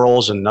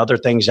squirrels and other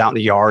things out in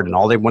the yard, and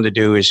all they want to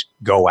do is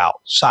go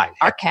outside.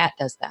 Our cat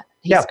does that.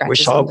 We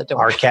saw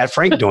our cat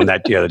Frank doing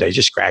that the other day,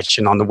 just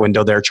scratching on the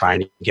window there,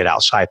 trying to get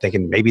outside,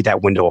 thinking maybe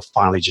that window will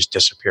finally just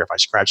disappear if I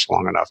scratch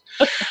long enough.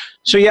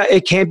 So yeah,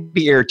 it can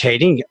be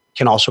irritating. It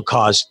can also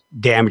cause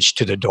damage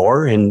to the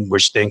door, and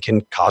which then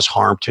can cause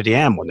harm to the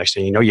animal. Next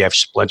thing you know, you have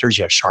splinters,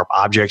 you have sharp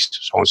objects,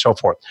 so on and so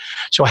forth.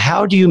 So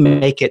how do you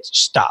make it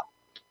stop?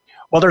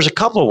 Well, there's a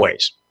couple of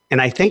ways.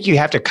 And I think you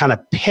have to kind of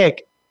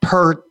pick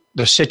per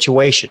the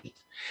situation,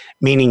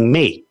 meaning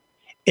me.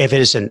 If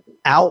it is an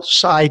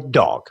outside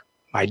dog,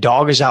 my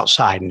dog is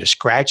outside and the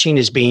scratching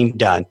is being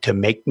done to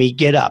make me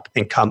get up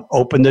and come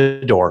open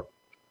the door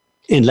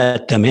and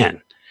let them in,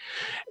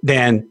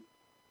 then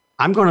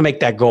I'm going to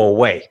make that go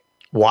away.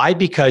 Why?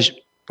 Because,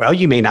 well,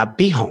 you may not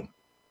be home.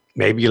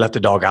 Maybe you left the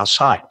dog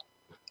outside.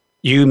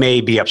 You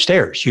may be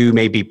upstairs. You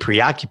may be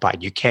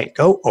preoccupied. You can't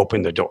go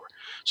open the door.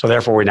 So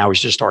therefore, we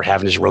just start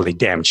having this really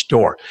damaged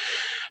door.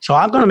 So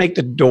I'm going to make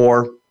the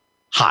door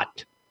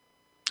hot.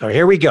 So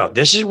here we go.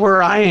 This is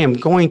where I am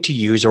going to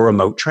use a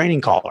remote training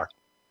collar.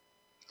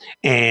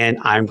 And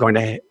I'm going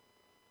to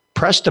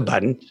press the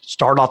button,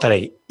 start off at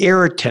an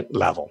irritant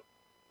level.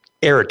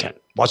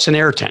 Irritant. What's an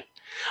irritant?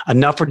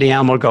 enough for the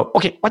animal to go,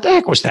 okay, what the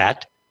heck was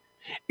that?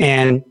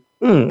 And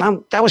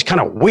that was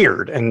kind of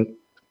weird. And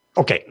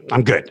okay,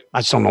 I'm good.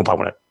 I just don't know if I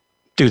want to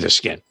do this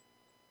again.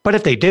 But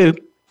if they do,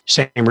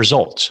 same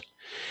results.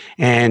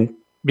 And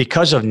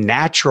because of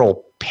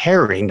natural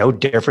pairing, no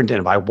different than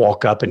if I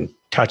walk up and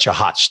touch a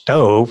hot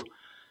stove,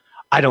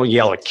 I don't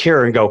yell at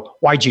Kira and go,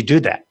 why'd you do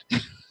that?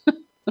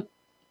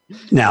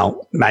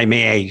 Now, I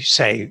may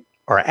say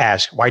or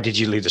ask, why did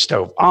you leave the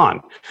stove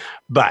on?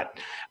 But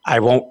I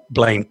won't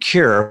blame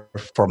Kira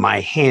for my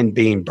hand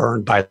being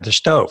burned by the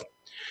stove.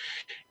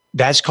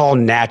 That's called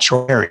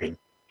natural pairing.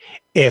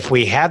 If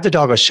we have the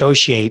dog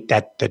associate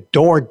that the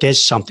door did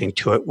something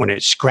to it when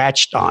it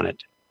scratched on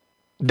it,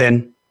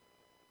 then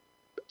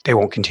they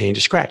won't continue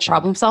to scratch.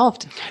 Problem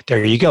solved.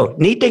 There you go.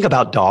 Neat thing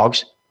about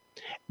dogs,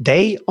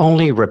 they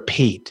only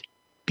repeat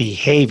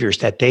behaviors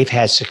that they've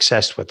had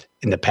success with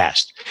in the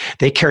past.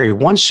 They carry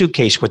one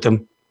suitcase with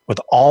them with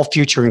all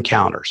future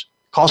encounters.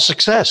 Called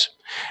success.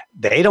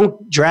 They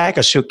don't drag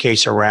a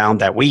suitcase around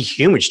that we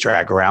humans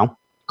drag around,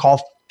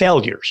 called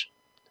failures.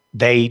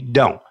 They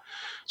don't.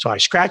 So I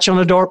scratch on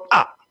the door.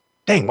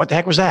 Dang, what the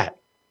heck was that?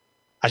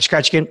 I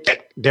scratch again.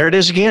 There it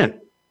is again.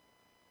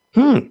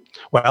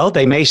 Well,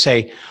 they may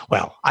say,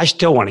 well, I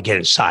still want to get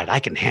inside. I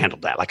can handle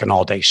that like an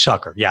all-day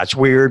sucker. Yeah, it's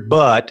weird,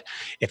 but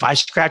if I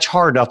scratch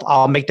hard enough,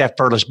 I'll make that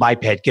furless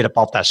biped get up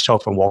off that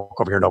sofa and walk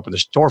over here and open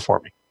this door for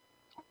me.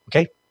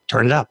 Okay,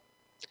 turn it up.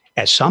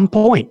 At some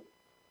point,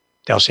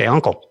 they'll say,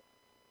 Uncle,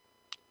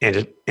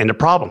 and the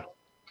problem.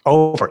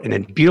 Over. And the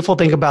beautiful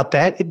thing about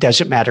that, it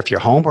doesn't matter if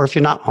you're home or if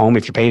you're not home,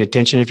 if you're paying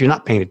attention, if you're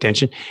not paying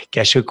attention,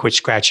 guess who quit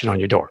scratching on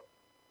your door?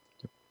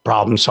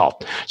 Problem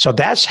solved. So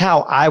that's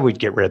how I would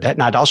get rid of that.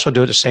 And I'd also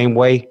do it the same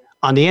way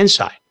on the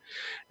inside.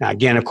 Now,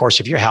 again, of course,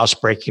 if you're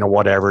housebreaking or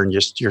whatever, and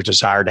just your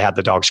desire to have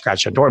the dog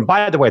scratch on the door. And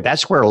by the way,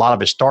 that's where a lot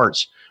of it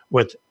starts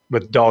with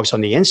dogs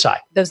on the inside.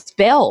 Those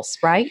bells,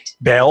 right?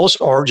 Bells,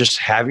 or just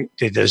having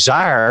the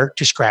desire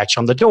to scratch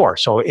on the door.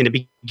 So in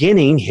the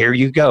beginning, here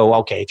you go.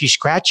 Okay, if you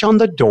scratch on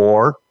the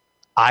door,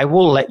 I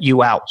will let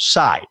you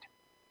outside.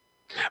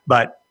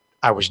 But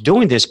I was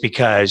doing this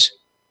because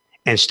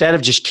instead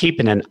of just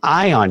keeping an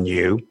eye on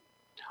you,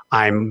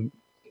 I'm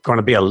going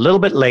to be a little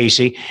bit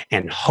lazy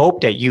and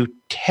hope that you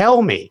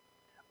tell me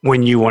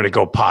when you want to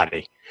go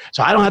potty.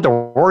 So I don't have to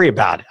worry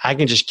about it. I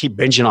can just keep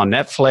binging on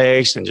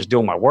Netflix and just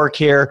doing my work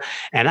here.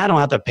 And I don't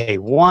have to pay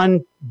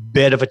one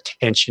bit of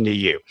attention to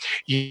you.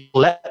 You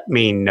let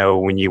me know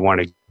when you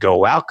want to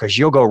go out because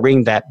you'll go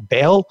ring that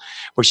bell,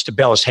 which the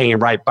bell is hanging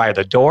right by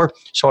the door.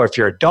 So if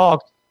you're a dog,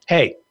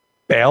 hey,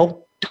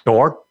 bell,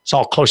 door, it's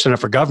all close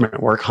enough for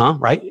government work, huh?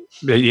 Right?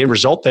 The end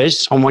result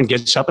is someone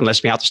gets up and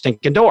lets me out the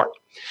stinking door.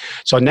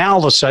 So now all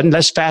of a sudden,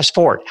 let's fast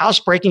forward.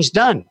 Housebreaking's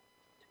done.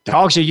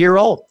 Dog's a year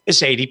old.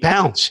 It's 80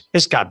 pounds.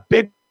 It's got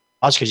big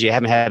paws because you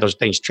haven't had those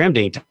things trimmed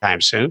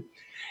anytime soon.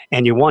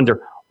 And you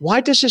wonder,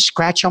 why does it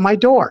scratch on my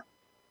door?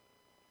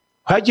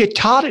 Well, you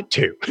taught it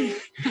to.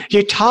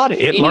 You taught it.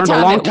 It learned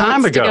a long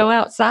time ago. To go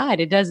outside.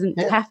 It doesn't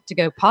have to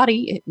go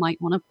potty. It might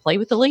want to play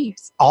with the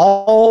leaves.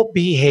 All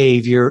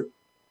behavior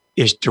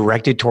is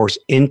directed towards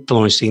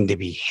influencing the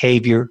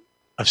behavior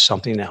of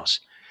something else.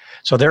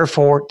 So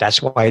therefore,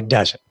 that's why it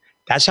does it.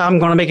 That's how I'm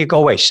going to make it go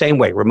away. Same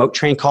way. Remote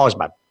train call is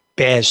my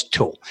best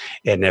tool.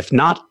 And if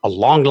not, a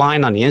long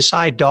line on the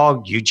inside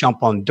dog, you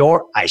jump on the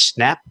door, I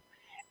snap,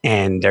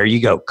 and there you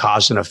go.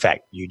 Cause and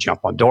effect. You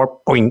jump on door,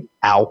 boing,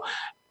 ow,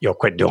 you'll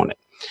quit doing it.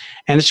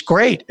 And it's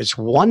great. It's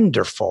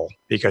wonderful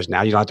because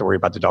now you don't have to worry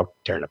about the dog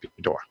tearing up your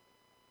door.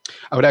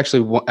 I would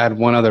actually add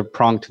one other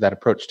prong to that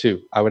approach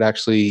too. I would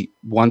actually,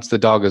 once the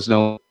dog is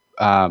going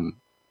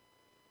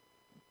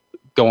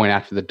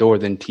after the door,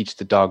 then teach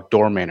the dog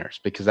door manners,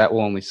 because that will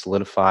only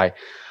solidify,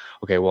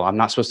 okay, well, I'm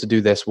not supposed to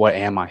do this. What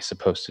am I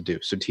supposed to do?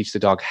 So teach the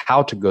dog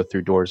how to go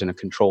through doors in a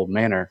controlled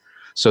manner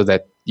so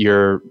that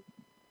you're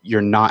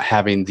not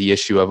having the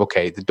issue of,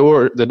 okay, the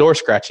door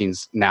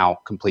scratching's now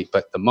complete,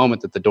 but the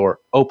moment that the door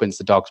opens,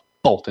 the dog's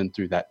bolting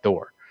through that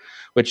door,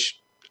 which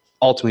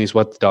ultimately is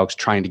what the dog's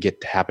trying to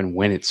get to happen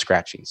when it's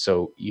scratching.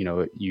 So,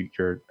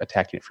 you're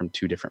attacking it from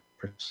two different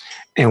perspectives.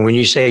 And when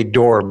you say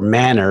door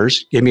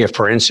manners, give me a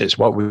for instance.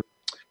 What we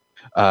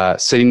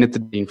sitting at the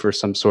door for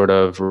some sort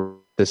of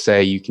to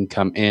say you can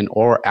come in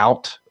or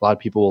out. A lot of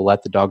people will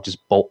let the dog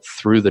just bolt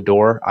through the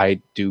door.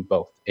 I do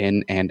both,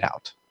 in and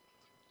out.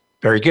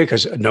 Very good,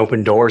 because an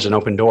open door is an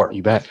open door.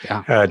 You bet.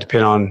 Yeah.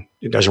 Depending on,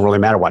 it doesn't really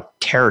matter what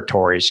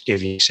territories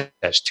give you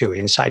access to,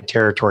 inside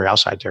territory,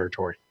 outside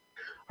territory.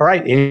 All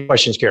right. Any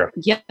questions, Kara?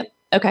 Yep.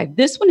 Okay.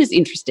 This one is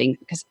interesting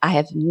because I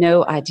have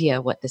no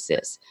idea what this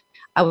is.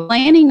 I was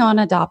planning on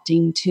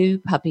adopting 2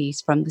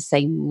 puppies from the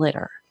same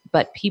litter,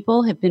 but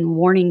people have been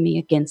warning me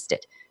against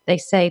it. They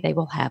say they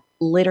will have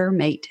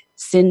Littermate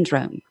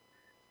Syndrome.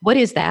 What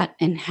is that,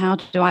 and how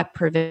do I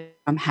prevent it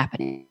from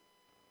happening?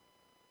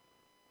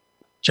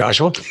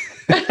 Joshua?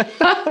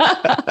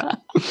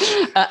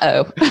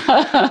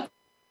 Uh-oh.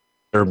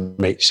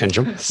 Littermate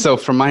syndrome. So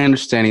from my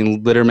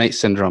understanding, Littermate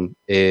syndrome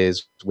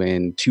is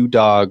when 2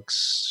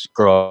 dogs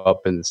grow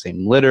up in the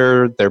same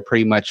litter. They're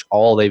pretty much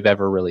all they've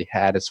ever really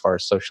had as far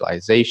as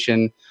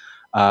socialization.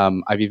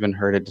 I've even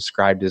heard it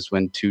described as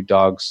when two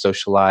dogs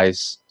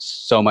socialize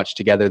so much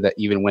together that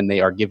even when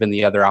they are given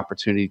the other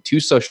opportunity to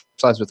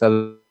socialize with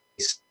others,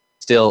 they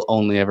still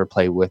only ever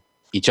play with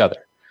each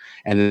other,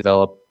 and they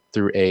develop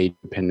through age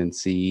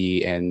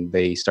dependency, and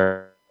they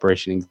start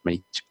separating from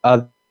each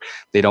other.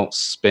 They don't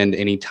spend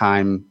any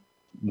time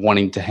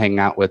wanting to hang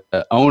out with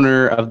the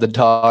owner of the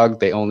dog.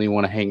 They only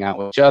want to hang out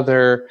with each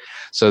other.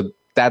 So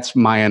that's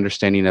my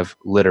understanding of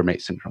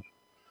Littermate syndrome.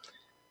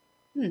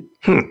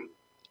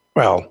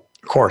 Well,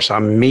 of course,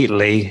 I'm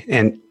immediately,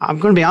 and I'm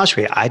going to be honest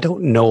with you, I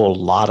don't know a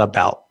lot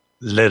about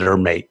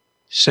Littermate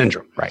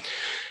syndrome. Right.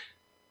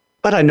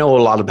 But I know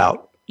a lot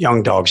about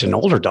young dogs and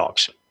older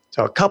dogs.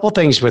 So a couple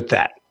things with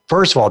that.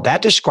 First of all,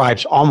 that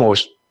describes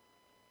almost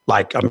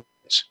like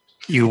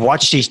you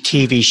watch these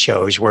TV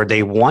shows where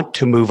they want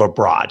to move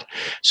abroad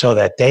so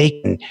that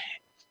they can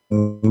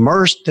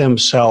immerse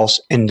themselves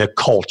in the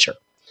culture.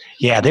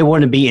 Yeah, they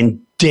want to be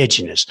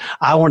indigenous.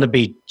 I want to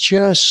be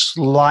just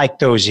like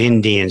those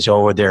Indians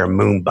over there in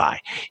Mumbai.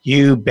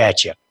 You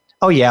betcha.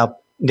 Oh, yeah.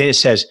 Then it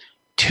says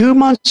 2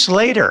 months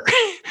later,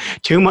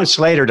 2 months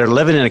later, they're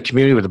living in a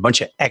community with a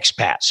bunch of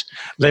expats,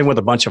 living with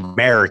a bunch of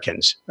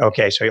Americans.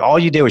 Okay, so all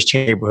you do is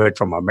change your neighborhood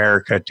from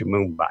America to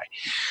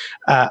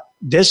Mumbai.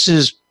 This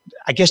is,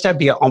 I guess that'd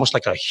be almost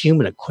like a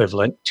human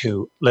equivalent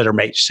to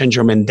Littermate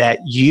syndrome in that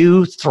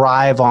you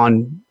thrive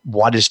on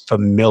what is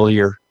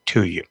familiar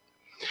to you.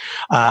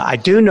 I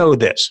do know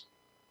this.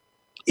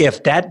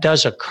 If that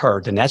does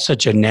occur, then that's a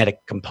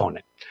genetic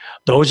component.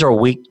 Those are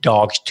weak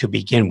dogs to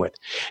begin with,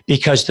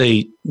 because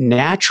the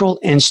natural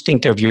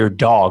instinct of your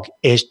dog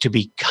is to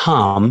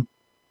become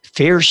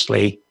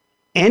fiercely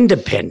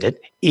independent.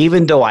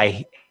 Even though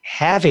I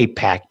have a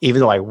pack, even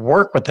though I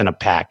work within a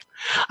pack,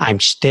 I'm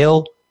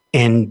still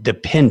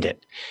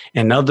independent.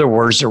 In other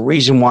words, the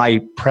reason why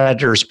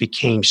predators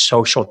became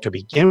social to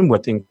begin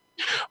with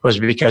was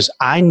because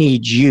I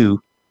need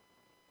you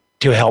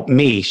to help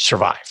me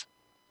survive.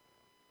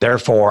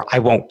 Therefore, I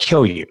won't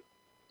kill you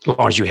as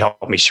long as you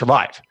help me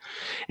survive.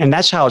 And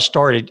that's how it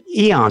started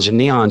eons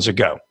and eons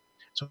ago.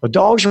 So the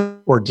dogs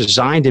were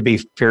designed to be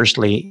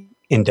fiercely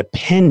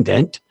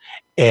independent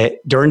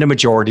during the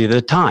majority of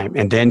the time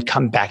and then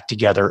come back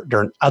together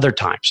during other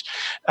times.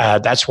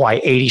 That's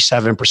why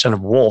 87%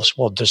 of wolves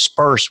will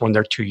disperse when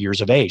they're 2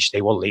 years of age.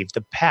 They will leave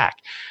the pack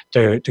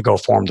to go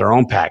form their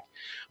own pack.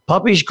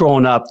 Puppies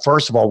growing up,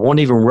 first of all, won't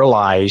even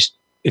realize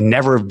and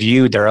never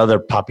view their other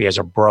puppy as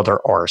a brother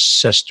or a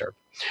sister.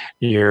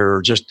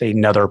 You're just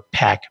another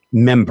pack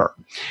member.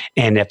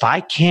 And if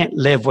I can't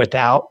live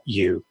without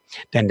you,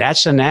 then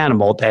that's an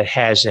animal that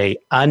has a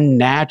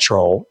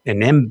unnatural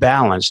and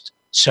imbalanced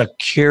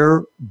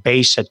secure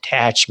base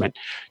attachment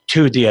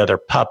to the other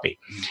puppy.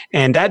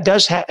 And that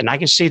does happen. And I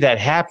can see that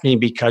happening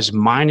because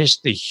minus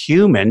the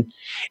human,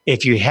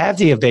 if you have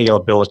the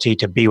availability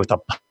to be with a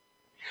puppy,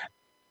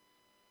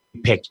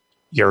 pick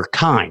your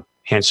kind.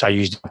 Hence, I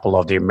used the example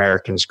of the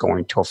Americans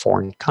going to a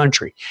foreign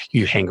country.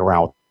 You hang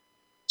around with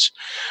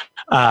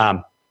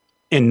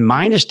and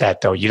minus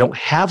that, though, you don't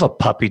have a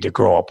puppy to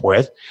grow up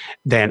with,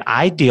 then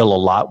I deal a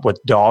lot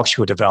with dogs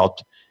who have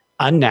developed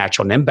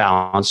unnatural and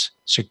imbalanced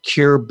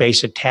secure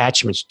base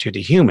attachments to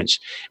the humans,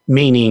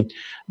 meaning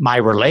my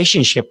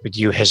relationship with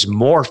you has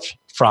morphed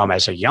from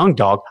as a young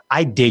dog,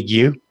 I dig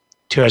you,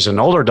 to as an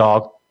older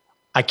dog,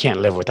 I can't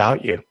live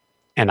without you,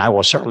 and I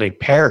will certainly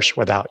perish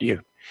without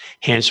you.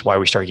 Hence why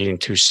we start getting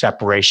to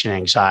separation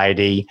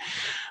anxiety,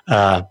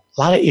 a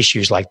lot of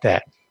issues like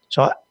that.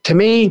 So to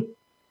me,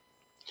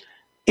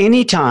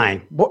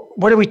 anytime,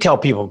 what do we tell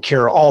people,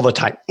 Kira, all the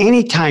time?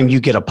 Anytime you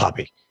get a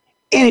puppy,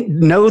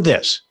 know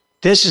this.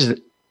 This is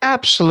an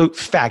absolute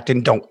fact,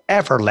 and don't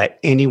ever let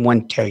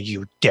anyone tell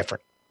you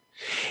different.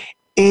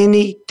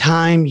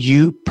 Anytime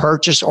you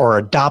purchase or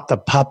adopt a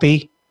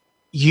puppy,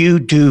 you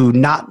do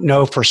not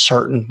know for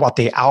certain what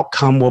the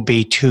outcome will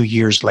be 2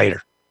 years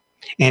later.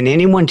 And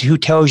anyone who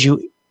tells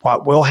you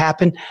what will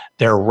happen,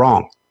 they're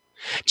wrong.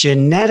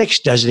 Genetics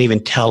doesn't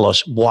even tell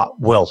us what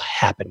will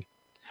happen,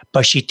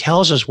 but she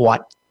tells us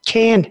what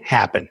can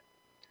happen.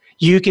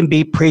 You can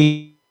be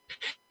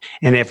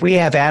and if we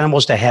have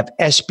animals that have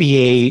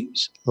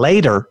SBAs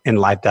later in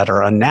life that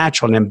are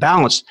unnatural and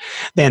imbalanced,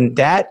 then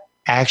that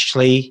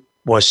actually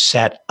was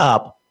set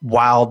up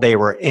while they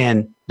were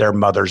in their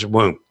mother's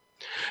womb.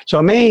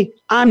 So me,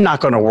 I'm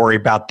not going to worry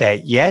about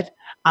that yet.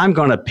 I'm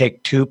going to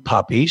pick 2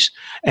 puppies,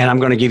 and I'm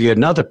going to give you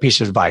another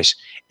piece of advice.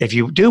 If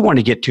you do want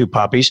to get 2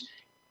 puppies,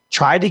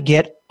 try to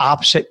get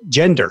opposite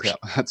genders. Yeah,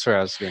 that's where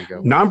I was going to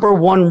go. Number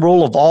 1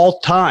 rule of all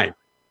time,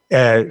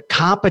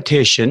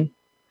 competition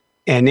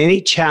and any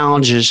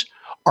challenges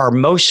are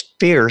most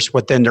fierce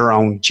within their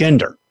own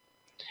gender.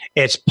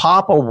 It's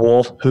Papa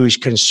Wolf who's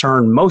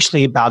concerned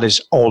mostly about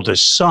his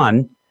oldest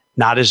son,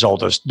 not his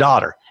oldest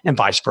daughter, and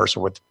vice versa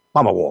with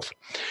Mama Wolf.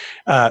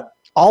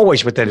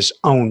 Always within his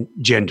own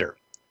gender.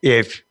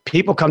 If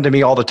people come to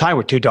me all the time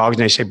with 2 dogs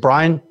and they say,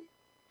 Bryan,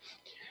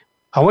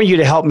 I want you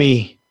to help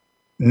me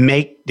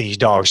make these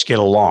dogs get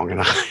along.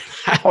 And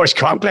I always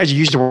go, I'm glad you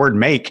used the word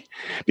make,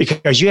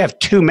 because you have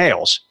 2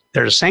 males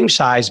They're the same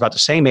size, about the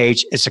same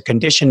age. It's a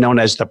condition known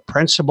as the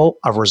principle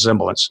of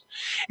resemblance.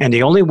 And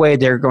the only way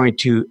they're going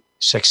to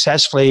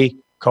successfully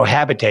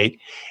cohabitate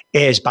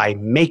is by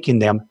making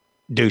them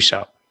do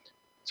so.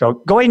 So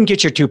go ahead and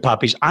get your 2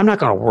 puppies. I'm not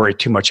going to worry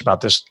too much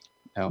about this.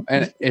 No.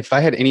 And if I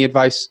had any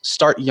advice,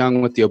 start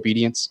young with the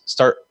obedience.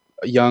 Start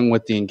young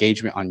with the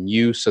engagement on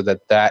you, so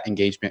that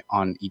engagement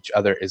on each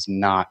other is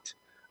not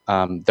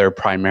their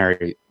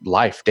primary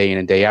life day in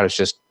and day out. It's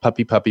just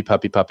puppy, puppy,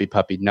 puppy, puppy,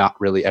 puppy, not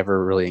really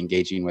ever really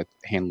engaging with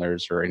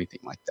handlers or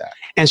anything like that.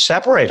 And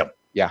separate them.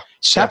 Yeah.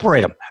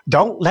 Separate them.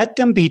 Don't let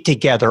them be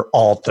together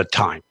all the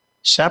time.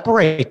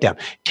 Separate them.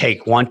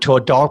 Take one to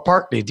a dog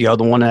park, leave the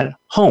other one at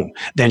home,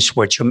 then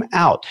switch them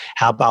out.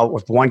 How about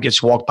if one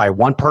gets walked by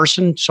one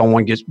person,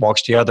 someone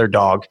walks the other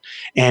dog,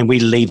 and we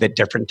leave at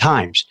different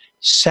times?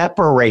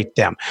 Separate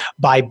them.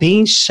 By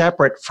being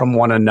separate from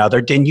one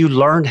another, then you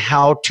learn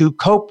how to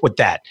cope with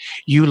that.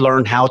 You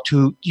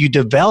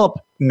develop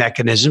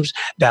mechanisms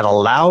that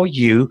allow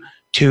you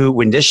to,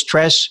 when this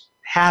stress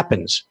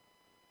happens,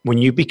 when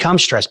you become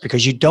stressed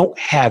because you don't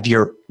have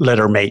your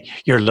litter mate,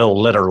 your little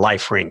litter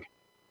life ring,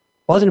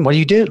 well, then what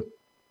do?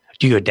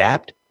 Do you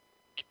adapt?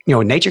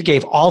 Nature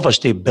gave all of us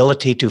the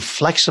ability to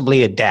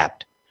flexibly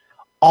adapt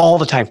all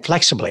the time,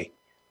 flexibly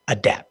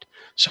adapt.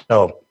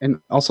 So,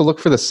 and also look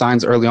for the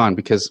signs early on,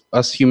 because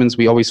us humans,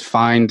 we always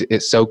find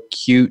it so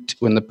cute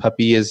when the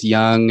puppy is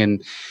young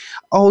and,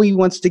 he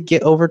wants to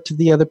get over to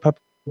the other puppy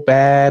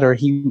bad, or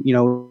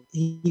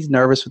he's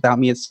nervous without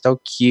me. It's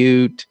so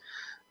cute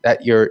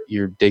that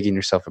you're digging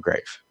yourself a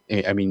grave.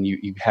 I mean,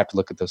 you have to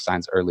look at those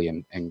signs early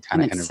and kind of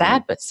intervene. It's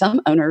sad, but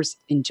some owners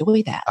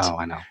enjoy that. Oh,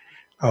 I know.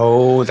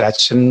 Oh,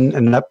 that's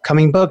an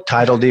upcoming book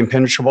titled The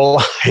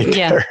Impenetrable Line.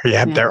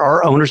 Yeah. There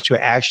are owners who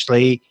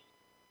actually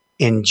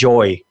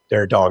enjoy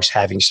their dogs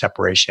having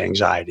separation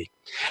anxiety.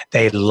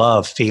 They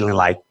love feeling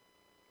like,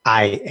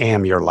 I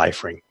am your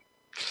life ring.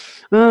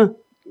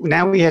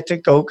 Now we have to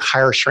go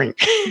hire a shrink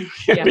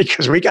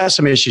because we got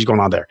some issues going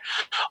on there.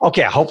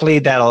 Okay, hopefully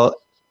that'll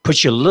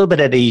put you a little bit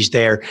at ease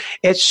there.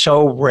 It's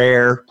so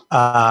rare.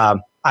 I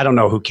don't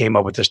know who came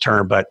up with this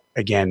term, but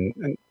again,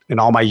 in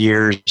all my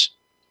years,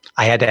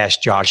 I had to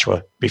ask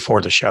Joshua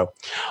before the show,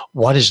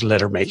 what is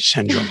Littermate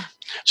Syndrome?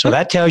 So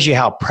that tells you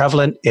how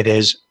prevalent it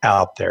is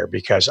out there,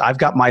 because I've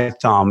got my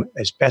thumb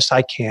as best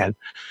I can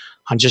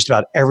on just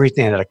about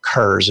everything that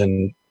occurs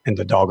in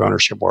the dog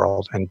ownership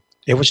world. And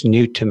it was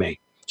new to me.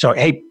 So,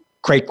 hey,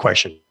 great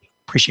question.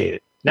 Appreciate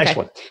it. Next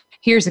one.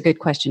 Here's a good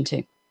question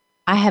too.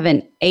 I have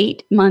an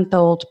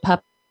 8-month-old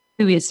pup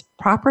who is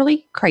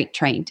properly crate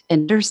trained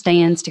and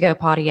understands to go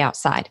potty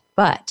outside,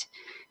 but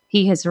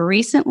he has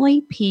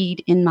recently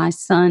peed in my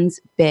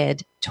son's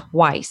bed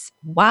twice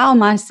while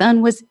my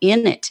son was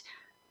in it.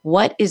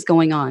 What is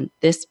going on?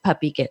 This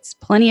puppy gets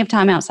plenty of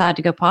time outside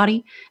to go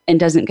potty and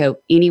doesn't go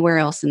anywhere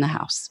else in the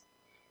house.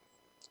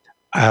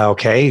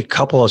 Okay, a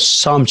couple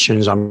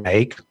assumptions I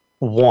make.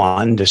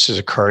 One, this is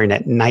occurring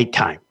at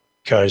nighttime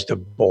because the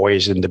boy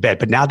is in the bed.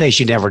 But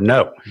nowadays, you never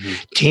know. Mm-hmm.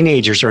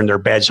 Teenagers are in their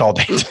beds all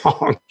day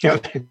long.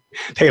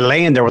 They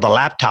lay in there with a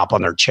laptop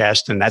on their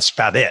chest, and that's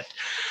about it.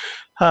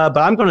 But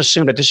I'm going to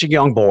assume that this is a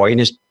young boy, and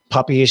his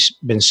puppy has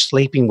been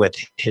sleeping with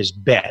his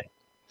bed.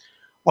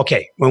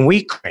 Okay, when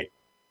we crate,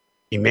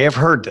 you may have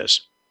heard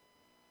this.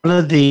 One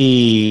of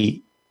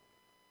the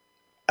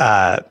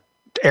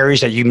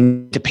areas that you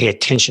need to pay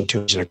attention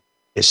to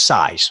is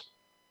size.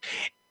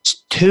 It's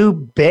too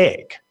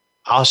big.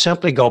 I'll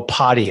simply go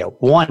potty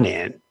at one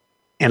end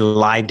and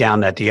lie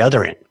down at the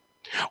other end.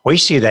 We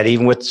see that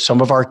even with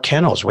some of our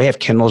kennels. We have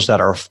kennels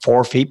that are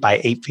 4 feet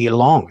by 8 feet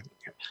long,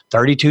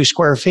 32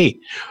 square feet.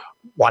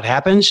 What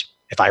happens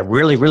if I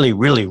really, really,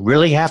 really,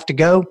 really have to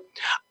go?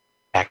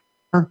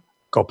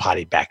 Go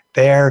potty back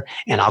there,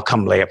 and I'll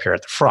come lay up here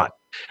at the front.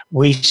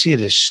 We see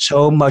this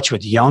so much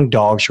with young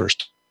dogs who are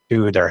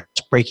through their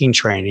breaking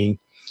training.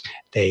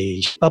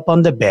 They sleep up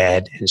on the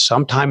bed, and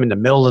sometime in the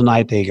middle of the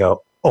night, they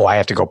go, I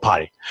have to go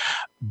potty.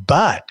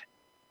 But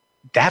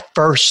that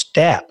first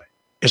step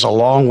is a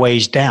long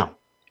ways down.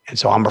 And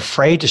so I'm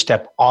afraid to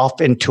step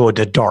off into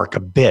the dark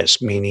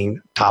abyss,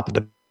 meaning top of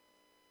the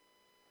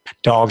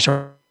dogs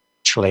are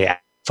actually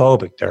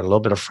phobic. They're a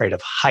little bit afraid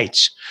of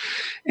heights.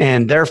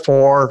 And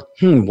therefore,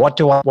 what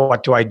do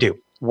I do?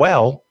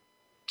 Well,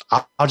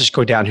 I'll just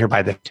go down here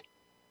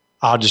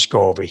I'll just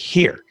go over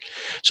here.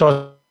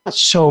 So not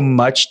so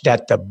much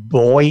that the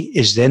boy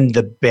is in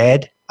the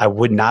bed. I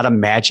would not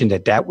imagine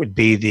that would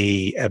be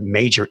the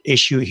major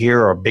issue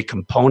here or a big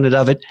component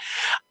of it.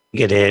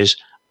 It is,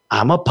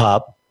 I'm a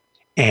pup,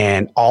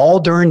 and all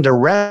during the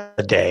rest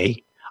of the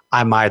day,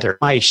 I'm either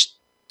my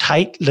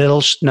tight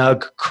little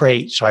snug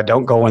crate so I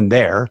don't go in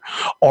there,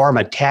 or I'm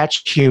an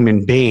attached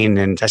human being,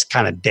 and that's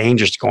kind of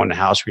dangerous to go in the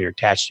house when you're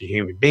attached to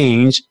human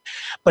beings.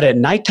 But at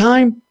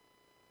nighttime,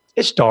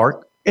 it's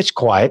dark, it's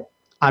quiet.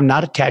 I'm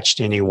not attached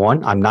to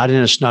anyone. I'm not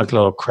in a snug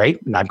little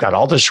crate, and I've got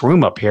all this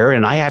room up here,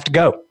 and I have to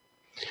go.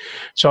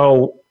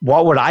 So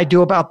what would I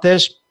do about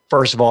this?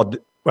 First of all,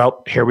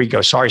 well, here we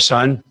go. Sorry,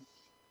 son.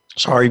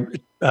 Sorry,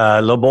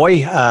 little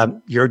boy.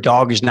 Your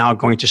dog is now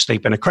going to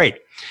sleep in a crate.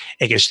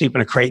 It can sleep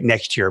in a crate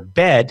next to your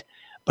bed,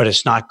 but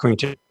it's not going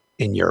to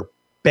in your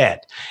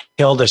bed.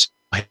 Hilda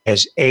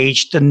has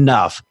aged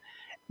enough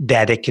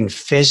that it can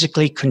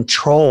physically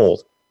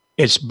control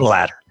its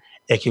bladder.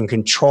 It can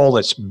control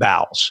its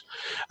bowels.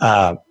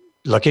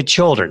 Look at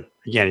children.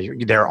 Again,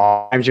 there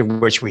are times in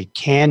which we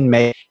can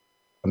make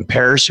a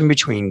comparison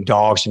between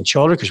dogs and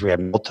children because we have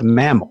mammal to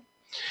mammal,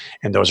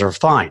 and those are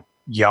fine.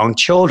 Young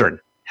children,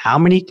 how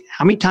many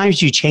times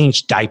do you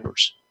change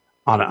diapers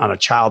on a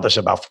child that's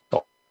about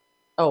 4?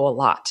 Oh, a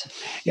lot.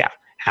 Yeah.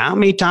 How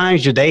many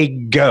times do they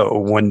go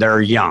when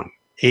they're young?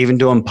 Even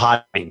doing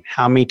potting,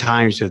 how many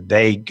times do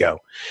they go?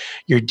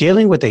 You're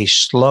dealing with a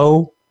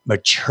slow,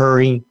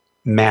 maturing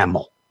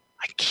mammal.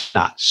 I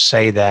cannot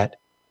say that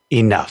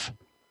enough.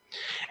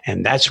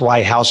 And that's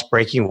why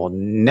housebreaking will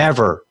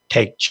never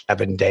take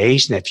 7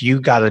 days. And if you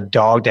got a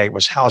dog that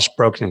was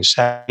housebroken in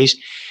 7 days,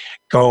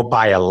 go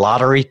buy a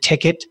lottery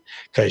ticket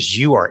because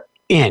you are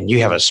in.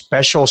 You have a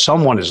special,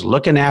 someone is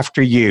looking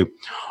after you.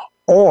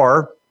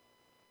 Or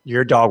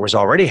your dog was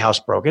already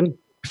housebroken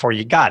before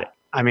you got it.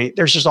 I mean,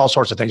 there's just all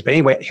sorts of things. But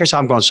anyway, here's how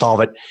I'm going to solve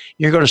it.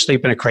 You're going to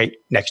sleep in a crate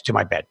next to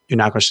my bed. You're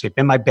not going to sleep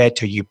in my bed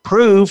till you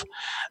prove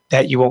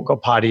that you won't go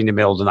potty in the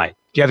middle of the night.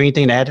 Do you have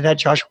anything to add to that,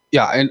 Josh?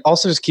 Yeah, and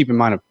also just keep in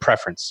mind a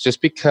preference.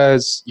 Just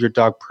because your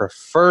dog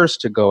prefers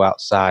to go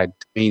outside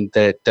means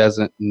that it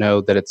doesn't know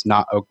that it's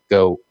not a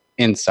go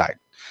inside.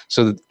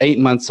 So the 8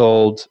 months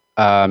old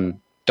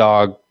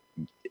dog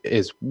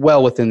is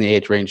well within the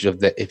age range of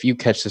that. If you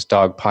catch this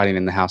dog pottying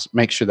in the house,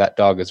 make sure that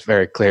dog is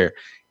very clear.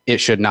 It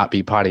should not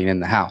be pottying in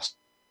the house,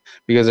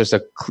 because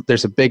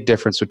there's a big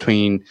difference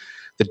between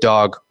the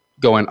dog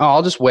going, oh,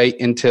 I'll just wait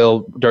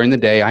until during the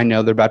day. I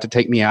know they're about to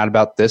take me out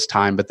about this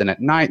time. But then at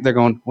night they're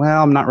going,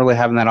 well, I'm not really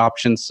having that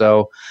option.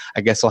 So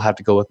I guess I'll have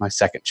to go with my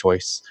second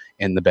choice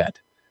in the bed.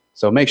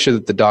 So make sure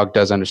that the dog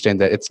does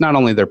understand that it's not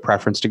only their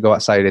preference to go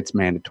outside, it's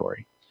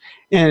mandatory.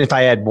 And if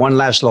I add one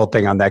last little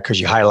thing on that, because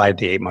you highlighted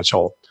the 8 months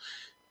old,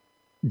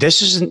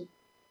 this isn't,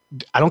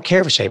 I don't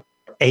care if it's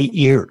 8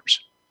 years.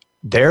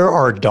 There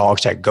are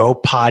dogs that go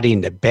potty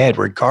in the bed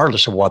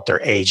regardless of what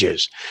their age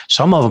is.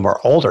 Some of them are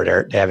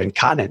older. They have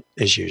incontinence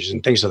issues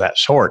and things of that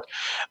sort.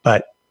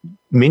 But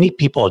many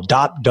people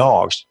adopt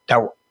dogs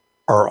that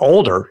are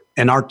older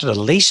and aren't the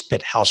least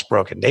bit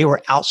housebroken. They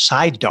were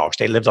outside dogs.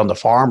 They lived on the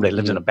farm. They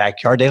lived in the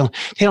backyard. They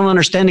don't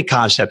understand the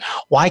concept.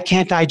 Why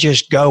can't I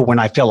just go when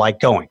I feel like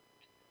going?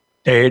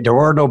 There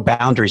were no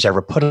boundaries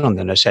ever put on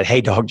them that said, hey,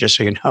 dog, just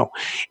so you know,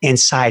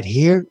 inside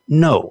here,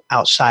 no.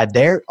 Outside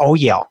there, oh,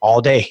 yeah,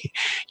 all day.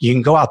 You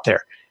can go out there.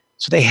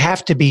 So they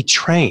have to be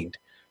trained.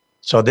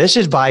 So this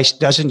advice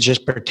doesn't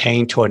just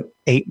pertain to an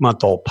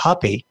 8-month-old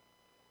puppy.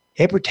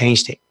 It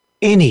pertains to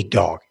any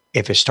dog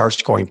if it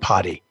starts going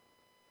potty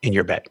in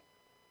your bed.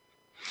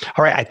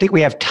 All right, I think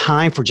we have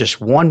time for just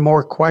one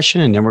more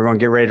question, and then we're going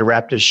to get ready to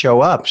wrap this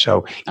show up.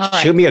 So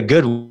shoot me a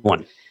good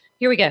one.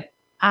 Here we go.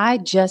 I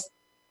just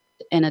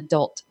an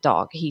adult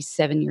dog. He's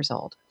 7 years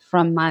old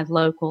from my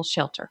local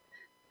shelter.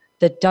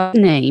 The dog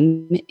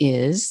name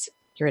is,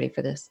 you ready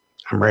for this?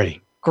 I'm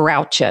ready.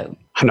 Groucho.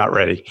 I'm not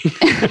ready.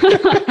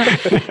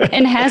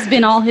 And has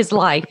been all his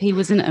life. He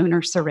was an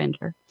owner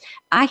surrender.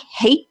 I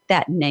hate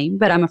that name,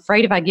 but I'm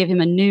afraid if I give him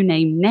a new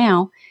name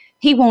now,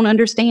 he won't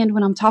understand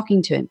when I'm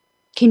talking to him.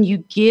 Can you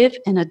give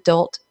an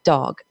adult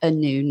dog a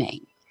new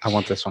name? I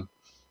want this one.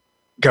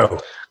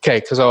 Go. Okay,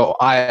 because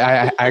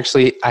I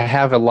actually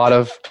have a lot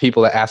of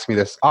people that ask me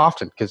this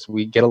often because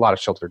we get a lot of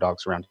shelter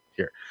dogs around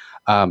here.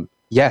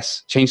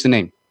 Yes, change the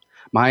name.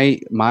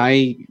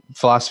 My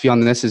philosophy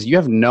on this is you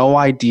have no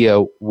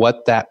idea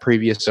what that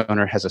previous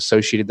owner has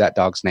associated that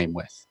dog's name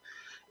with.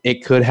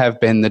 It could have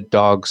been the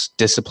dog's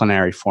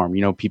disciplinary form.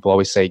 You know, people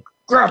always say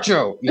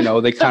Groucho. You know,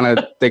 they kind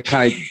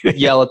of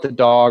yell at the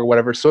dog or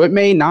whatever. So it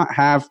may not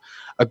have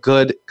a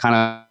good kind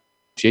of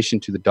association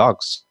to the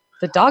dogs.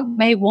 The dog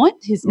may want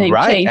his name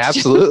changed. Right,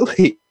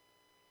 absolutely.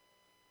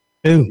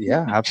 Ooh.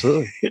 Yeah,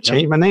 absolutely.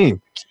 Change my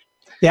name.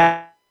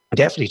 Yeah,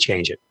 definitely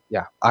change it.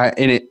 Yeah,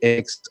 and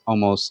it's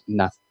almost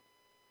nothing.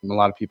 A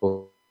lot of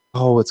people,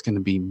 it's going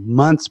to be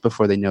months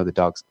before they know the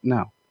dogs.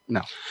 No.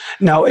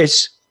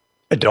 It's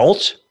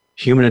adults.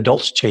 Human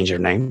adults change their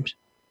names,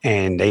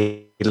 and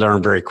they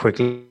learn very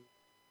quickly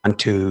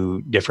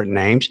onto different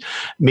names.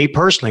 Me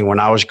personally, when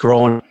I was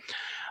growing,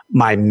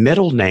 my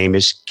middle name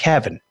is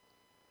Kevin.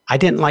 I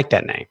didn't like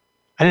that name.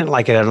 I didn't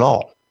like it at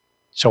all.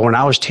 So when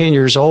I was 10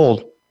 years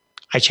old,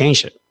 I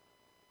changed it.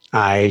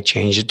 I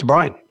changed it to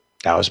Bryan.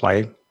 That was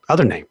my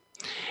other name.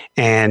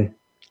 And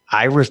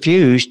I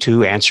refused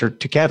to answer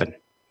to Kevin.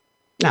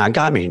 Now, it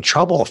got me in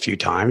trouble a few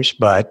times,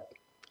 but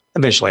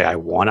eventually I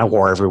won. I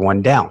wore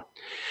everyone down.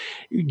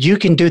 You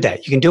can do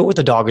that. You can do it with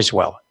a dog as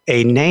well.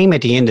 A name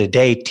at the end of the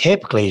day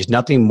typically is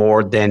nothing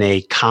more than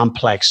a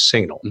complex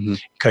signal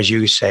because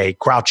you say,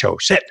 Groucho,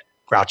 sit,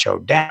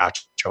 Groucho, down,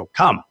 Groucho,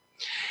 come.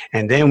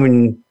 And then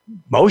when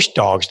most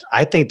dogs,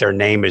 I think their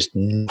name is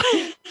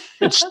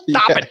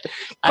stop it.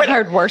 I've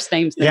heard worse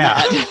names than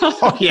that.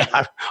 Oh,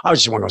 yeah. I was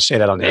just going to say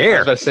that on the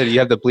air. I said, you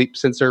have the bleep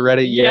sensor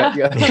ready? Yeah.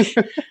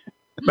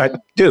 But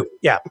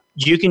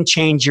you can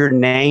change your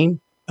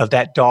name of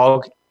that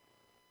dog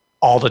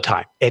all the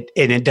time.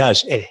 It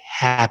does. It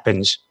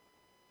happens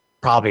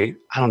probably,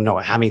 I don't know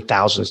how many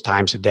thousands of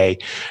times a day.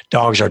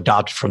 Dogs are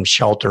adopted from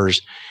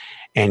shelters,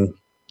 and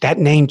that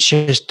name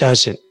just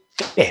doesn't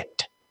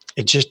fit.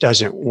 It just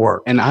doesn't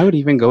work. And I would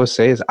even go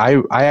say is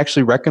I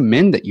actually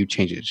recommend that you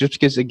change it, just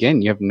because,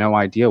 again, you have no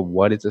idea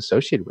what it's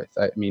associated with.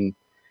 I mean,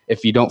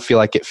 if you don't feel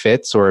like it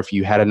fits, or if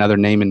you had another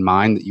name in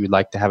mind that you would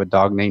like to have a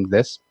dog named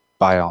this,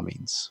 by all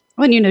means.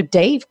 Well,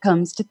 Dave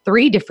comes to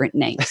 3 different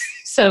names.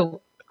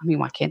 So, I mean,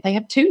 why can't they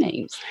have 2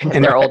 names?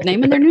 And their old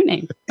name and their new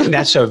name. And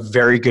that's a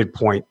very good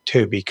point,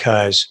 too,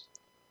 because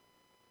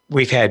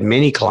we've had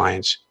many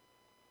clients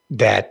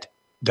that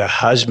the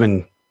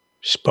husband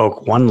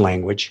spoke one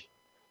language,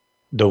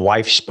 the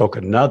wife spoke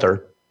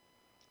another,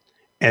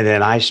 and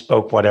then I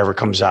spoke whatever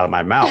comes out of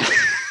my mouth.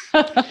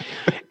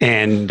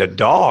 And the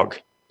dog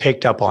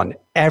picked up on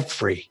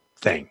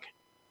everything.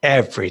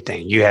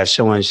 You have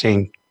someone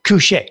saying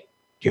coucher,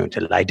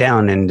 to lie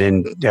down, and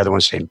then the other one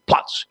saying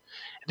plots.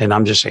 And then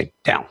I'm just saying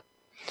down.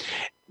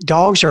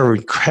 Dogs are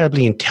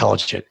incredibly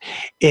intelligent.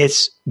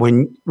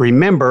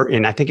 Remember,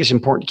 and I think it's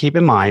important to keep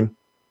in mind,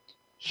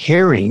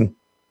 hearing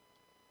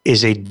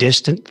is a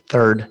distant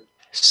third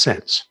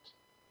sense.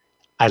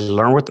 I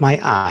learn with my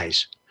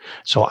eyes.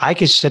 So I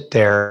could sit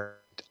there.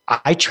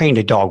 I trained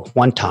a dog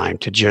one time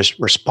to just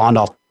respond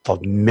off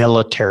of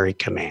military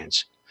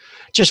commands,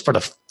 just for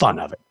the fun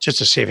of it, just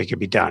to see if it could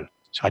be done.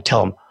 So I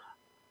tell him,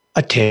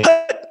 attend,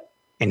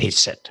 and he'd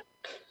sit.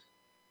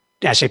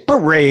 I say,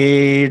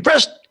 parade,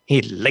 rest.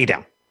 He'd lay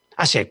down.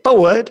 I say,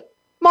 forward,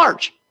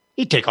 march.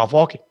 He'd take off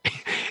walking.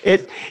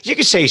 You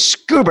could say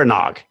scuba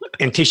nog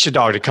and teach the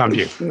dog to come to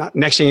you.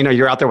 Next thing you know,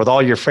 you're out there with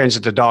all your friends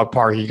at the dog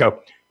park. You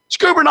go,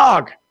 scuba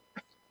nog.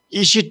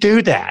 You should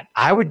do that.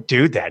 I would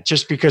do that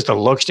just because the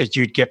looks that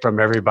you'd get from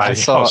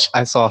everybody else.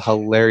 I saw a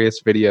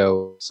hilarious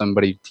video,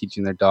 somebody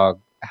teaching their dog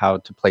how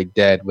to play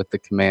dead with the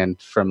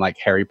command from like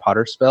Harry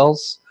Potter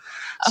spells.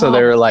 So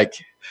they were like,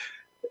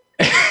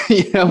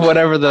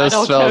 whatever those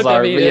spells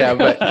are. But yeah,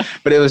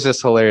 but it was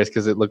just hilarious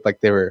because it looked like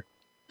they were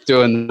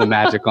doing the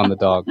magic on the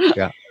dog.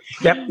 Yeah.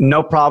 Yep.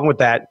 No problem with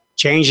that.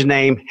 Change the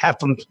name, have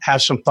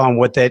some fun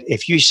with it.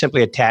 If you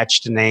simply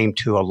attach the name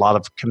to a lot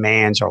of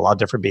commands or a lot of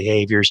different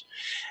behaviors,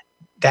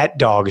 that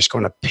dog is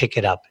going to pick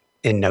it up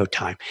in no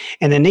time.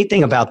 And the neat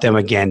thing about them,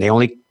 again, they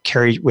only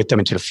carry with them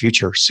into the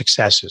future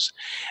successes.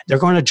 They're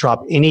going to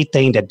drop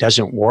anything that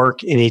doesn't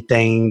work,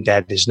 anything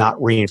that is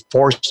not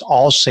reinforced,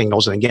 all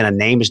signals. And again, a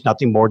name is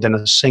nothing more than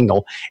a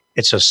signal.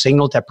 It's a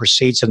signal that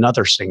precedes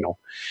another signal.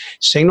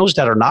 Signals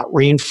that are not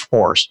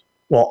reinforced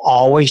will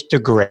always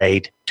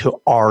degrade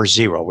to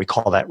R0. We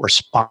call that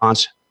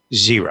response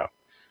 0.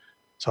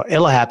 So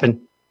it'll happen,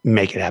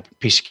 make it happen,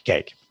 piece of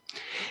cake.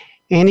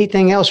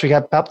 Anything else? We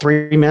got about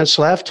 3 minutes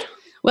left.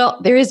 Well,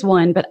 there is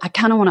one, but I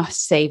kind of want to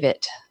save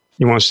it.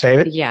 You want to save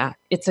it? Yeah,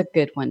 it's a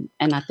good one,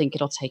 and I think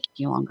it'll take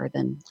you longer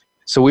than.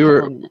 So we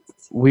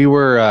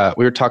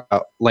were talking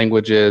about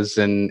languages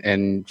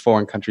and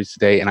foreign countries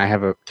today, and I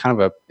have a kind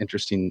of a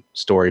interesting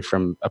story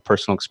from a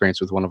personal experience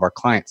with one of our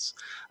clients.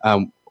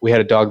 We had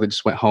a dog that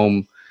just went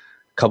home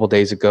a couple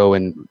days ago,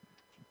 and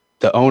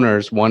the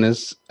owners, one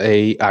is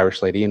a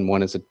Irish lady and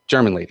one is a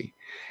German lady,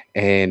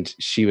 and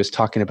she was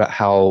talking about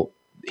how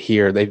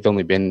here they've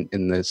only been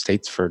in the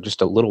States for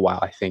just a little while,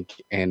 I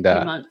think, and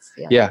 2 months.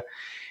 Yeah,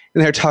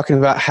 and they're talking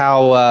about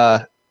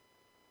how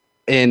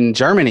in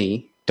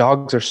Germany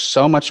dogs are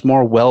so much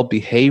more well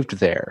behaved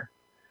there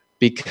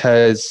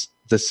because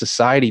the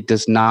society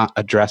does not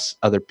address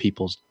other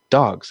people's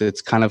dogs.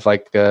 It's kind of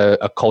like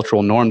a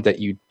cultural norm that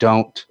you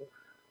don't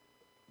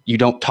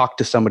talk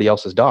to somebody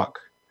else's dog.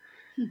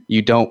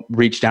 You don't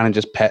reach down and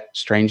just pet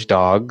strange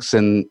dogs.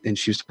 And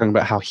she was talking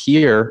about how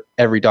here,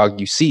 every dog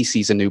you see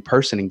sees a new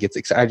person and gets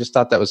excited. I just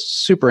thought that was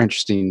super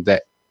interesting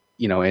that,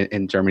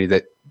 in Germany,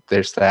 that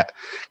there's that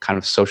kind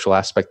of social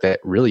aspect that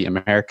really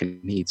America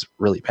needs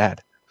really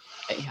bad.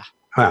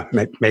 Yeah.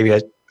 Maybe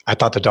I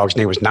thought the dog's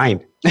name was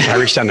Nine. I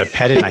reached down to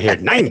pet it and I hear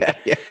Nine.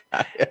 Yeah.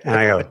 And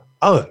I go,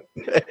 oh.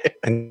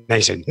 And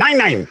they said,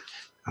 99.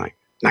 I'm like,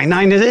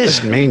 99 it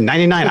is. Maybe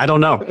 99. I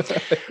don't know.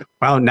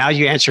 Well, now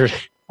you answered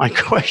my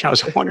question. I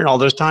was wondering all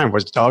this time,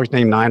 was the dog's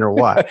name Nine or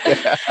what?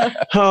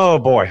 Oh,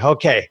 boy.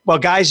 Okay. Well,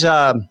 guys,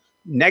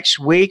 next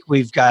week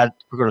we're going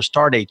to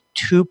start a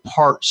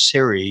 2-part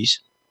series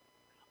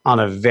on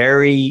a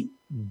very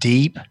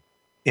deep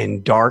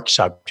and dark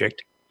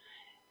subject.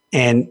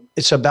 And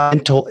it's about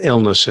mental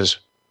illnesses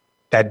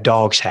that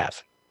dogs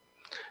have.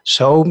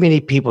 So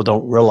many people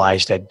don't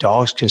realize that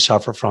dogs can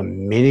suffer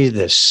from many of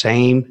the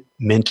same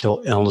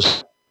mental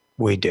illness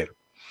we do.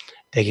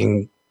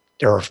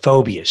 There are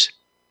phobias.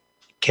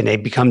 Can they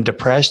become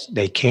depressed?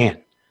 They can.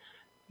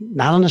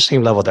 Not on the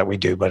same level that we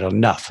do, but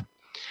enough.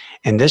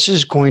 And this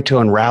is going to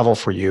unravel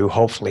for you,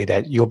 hopefully,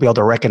 that you'll be able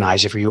to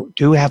recognize if you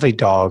do have a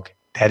dog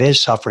that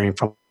is suffering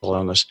from mental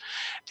illness.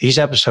 These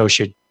episodes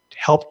should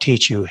help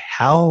teach you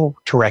how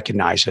to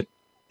recognize it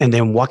and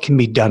then what can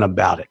be done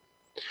about it.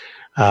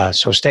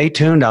 So stay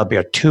tuned. That'll be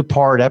a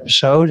 2-part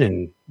episode,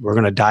 and we're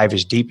going to dive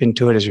as deep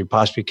into it as we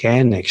possibly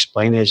can and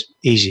explain it as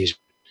easy as.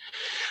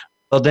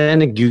 Well,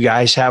 then you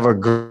guys have a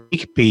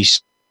great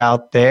piece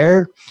out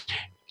there.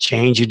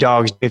 Change your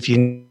dogs if you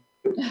need.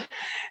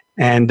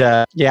 And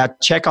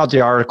check out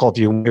the article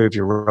if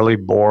you're really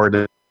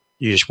bored.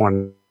 You just want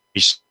to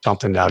do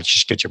something that'll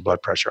just get your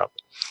blood pressure up.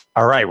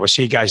 All right, we'll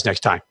see you guys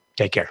next time.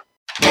 Take care.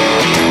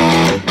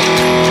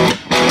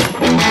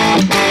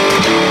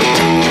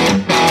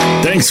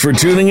 Thanks for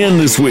tuning in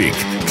this week.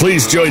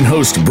 Please join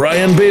host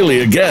Bryan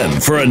Bailey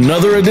again for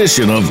another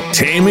edition of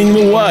Taming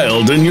the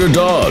Wild in Your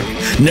Dog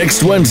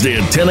next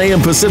Wednesday at 10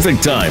 a.m. Pacific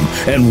Time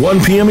and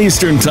 1 p.m.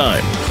 Eastern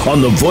Time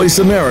on the Voice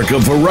America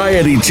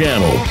Variety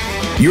Channel.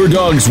 Your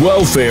dog's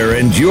welfare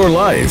and your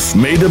life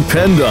may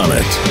depend on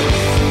it.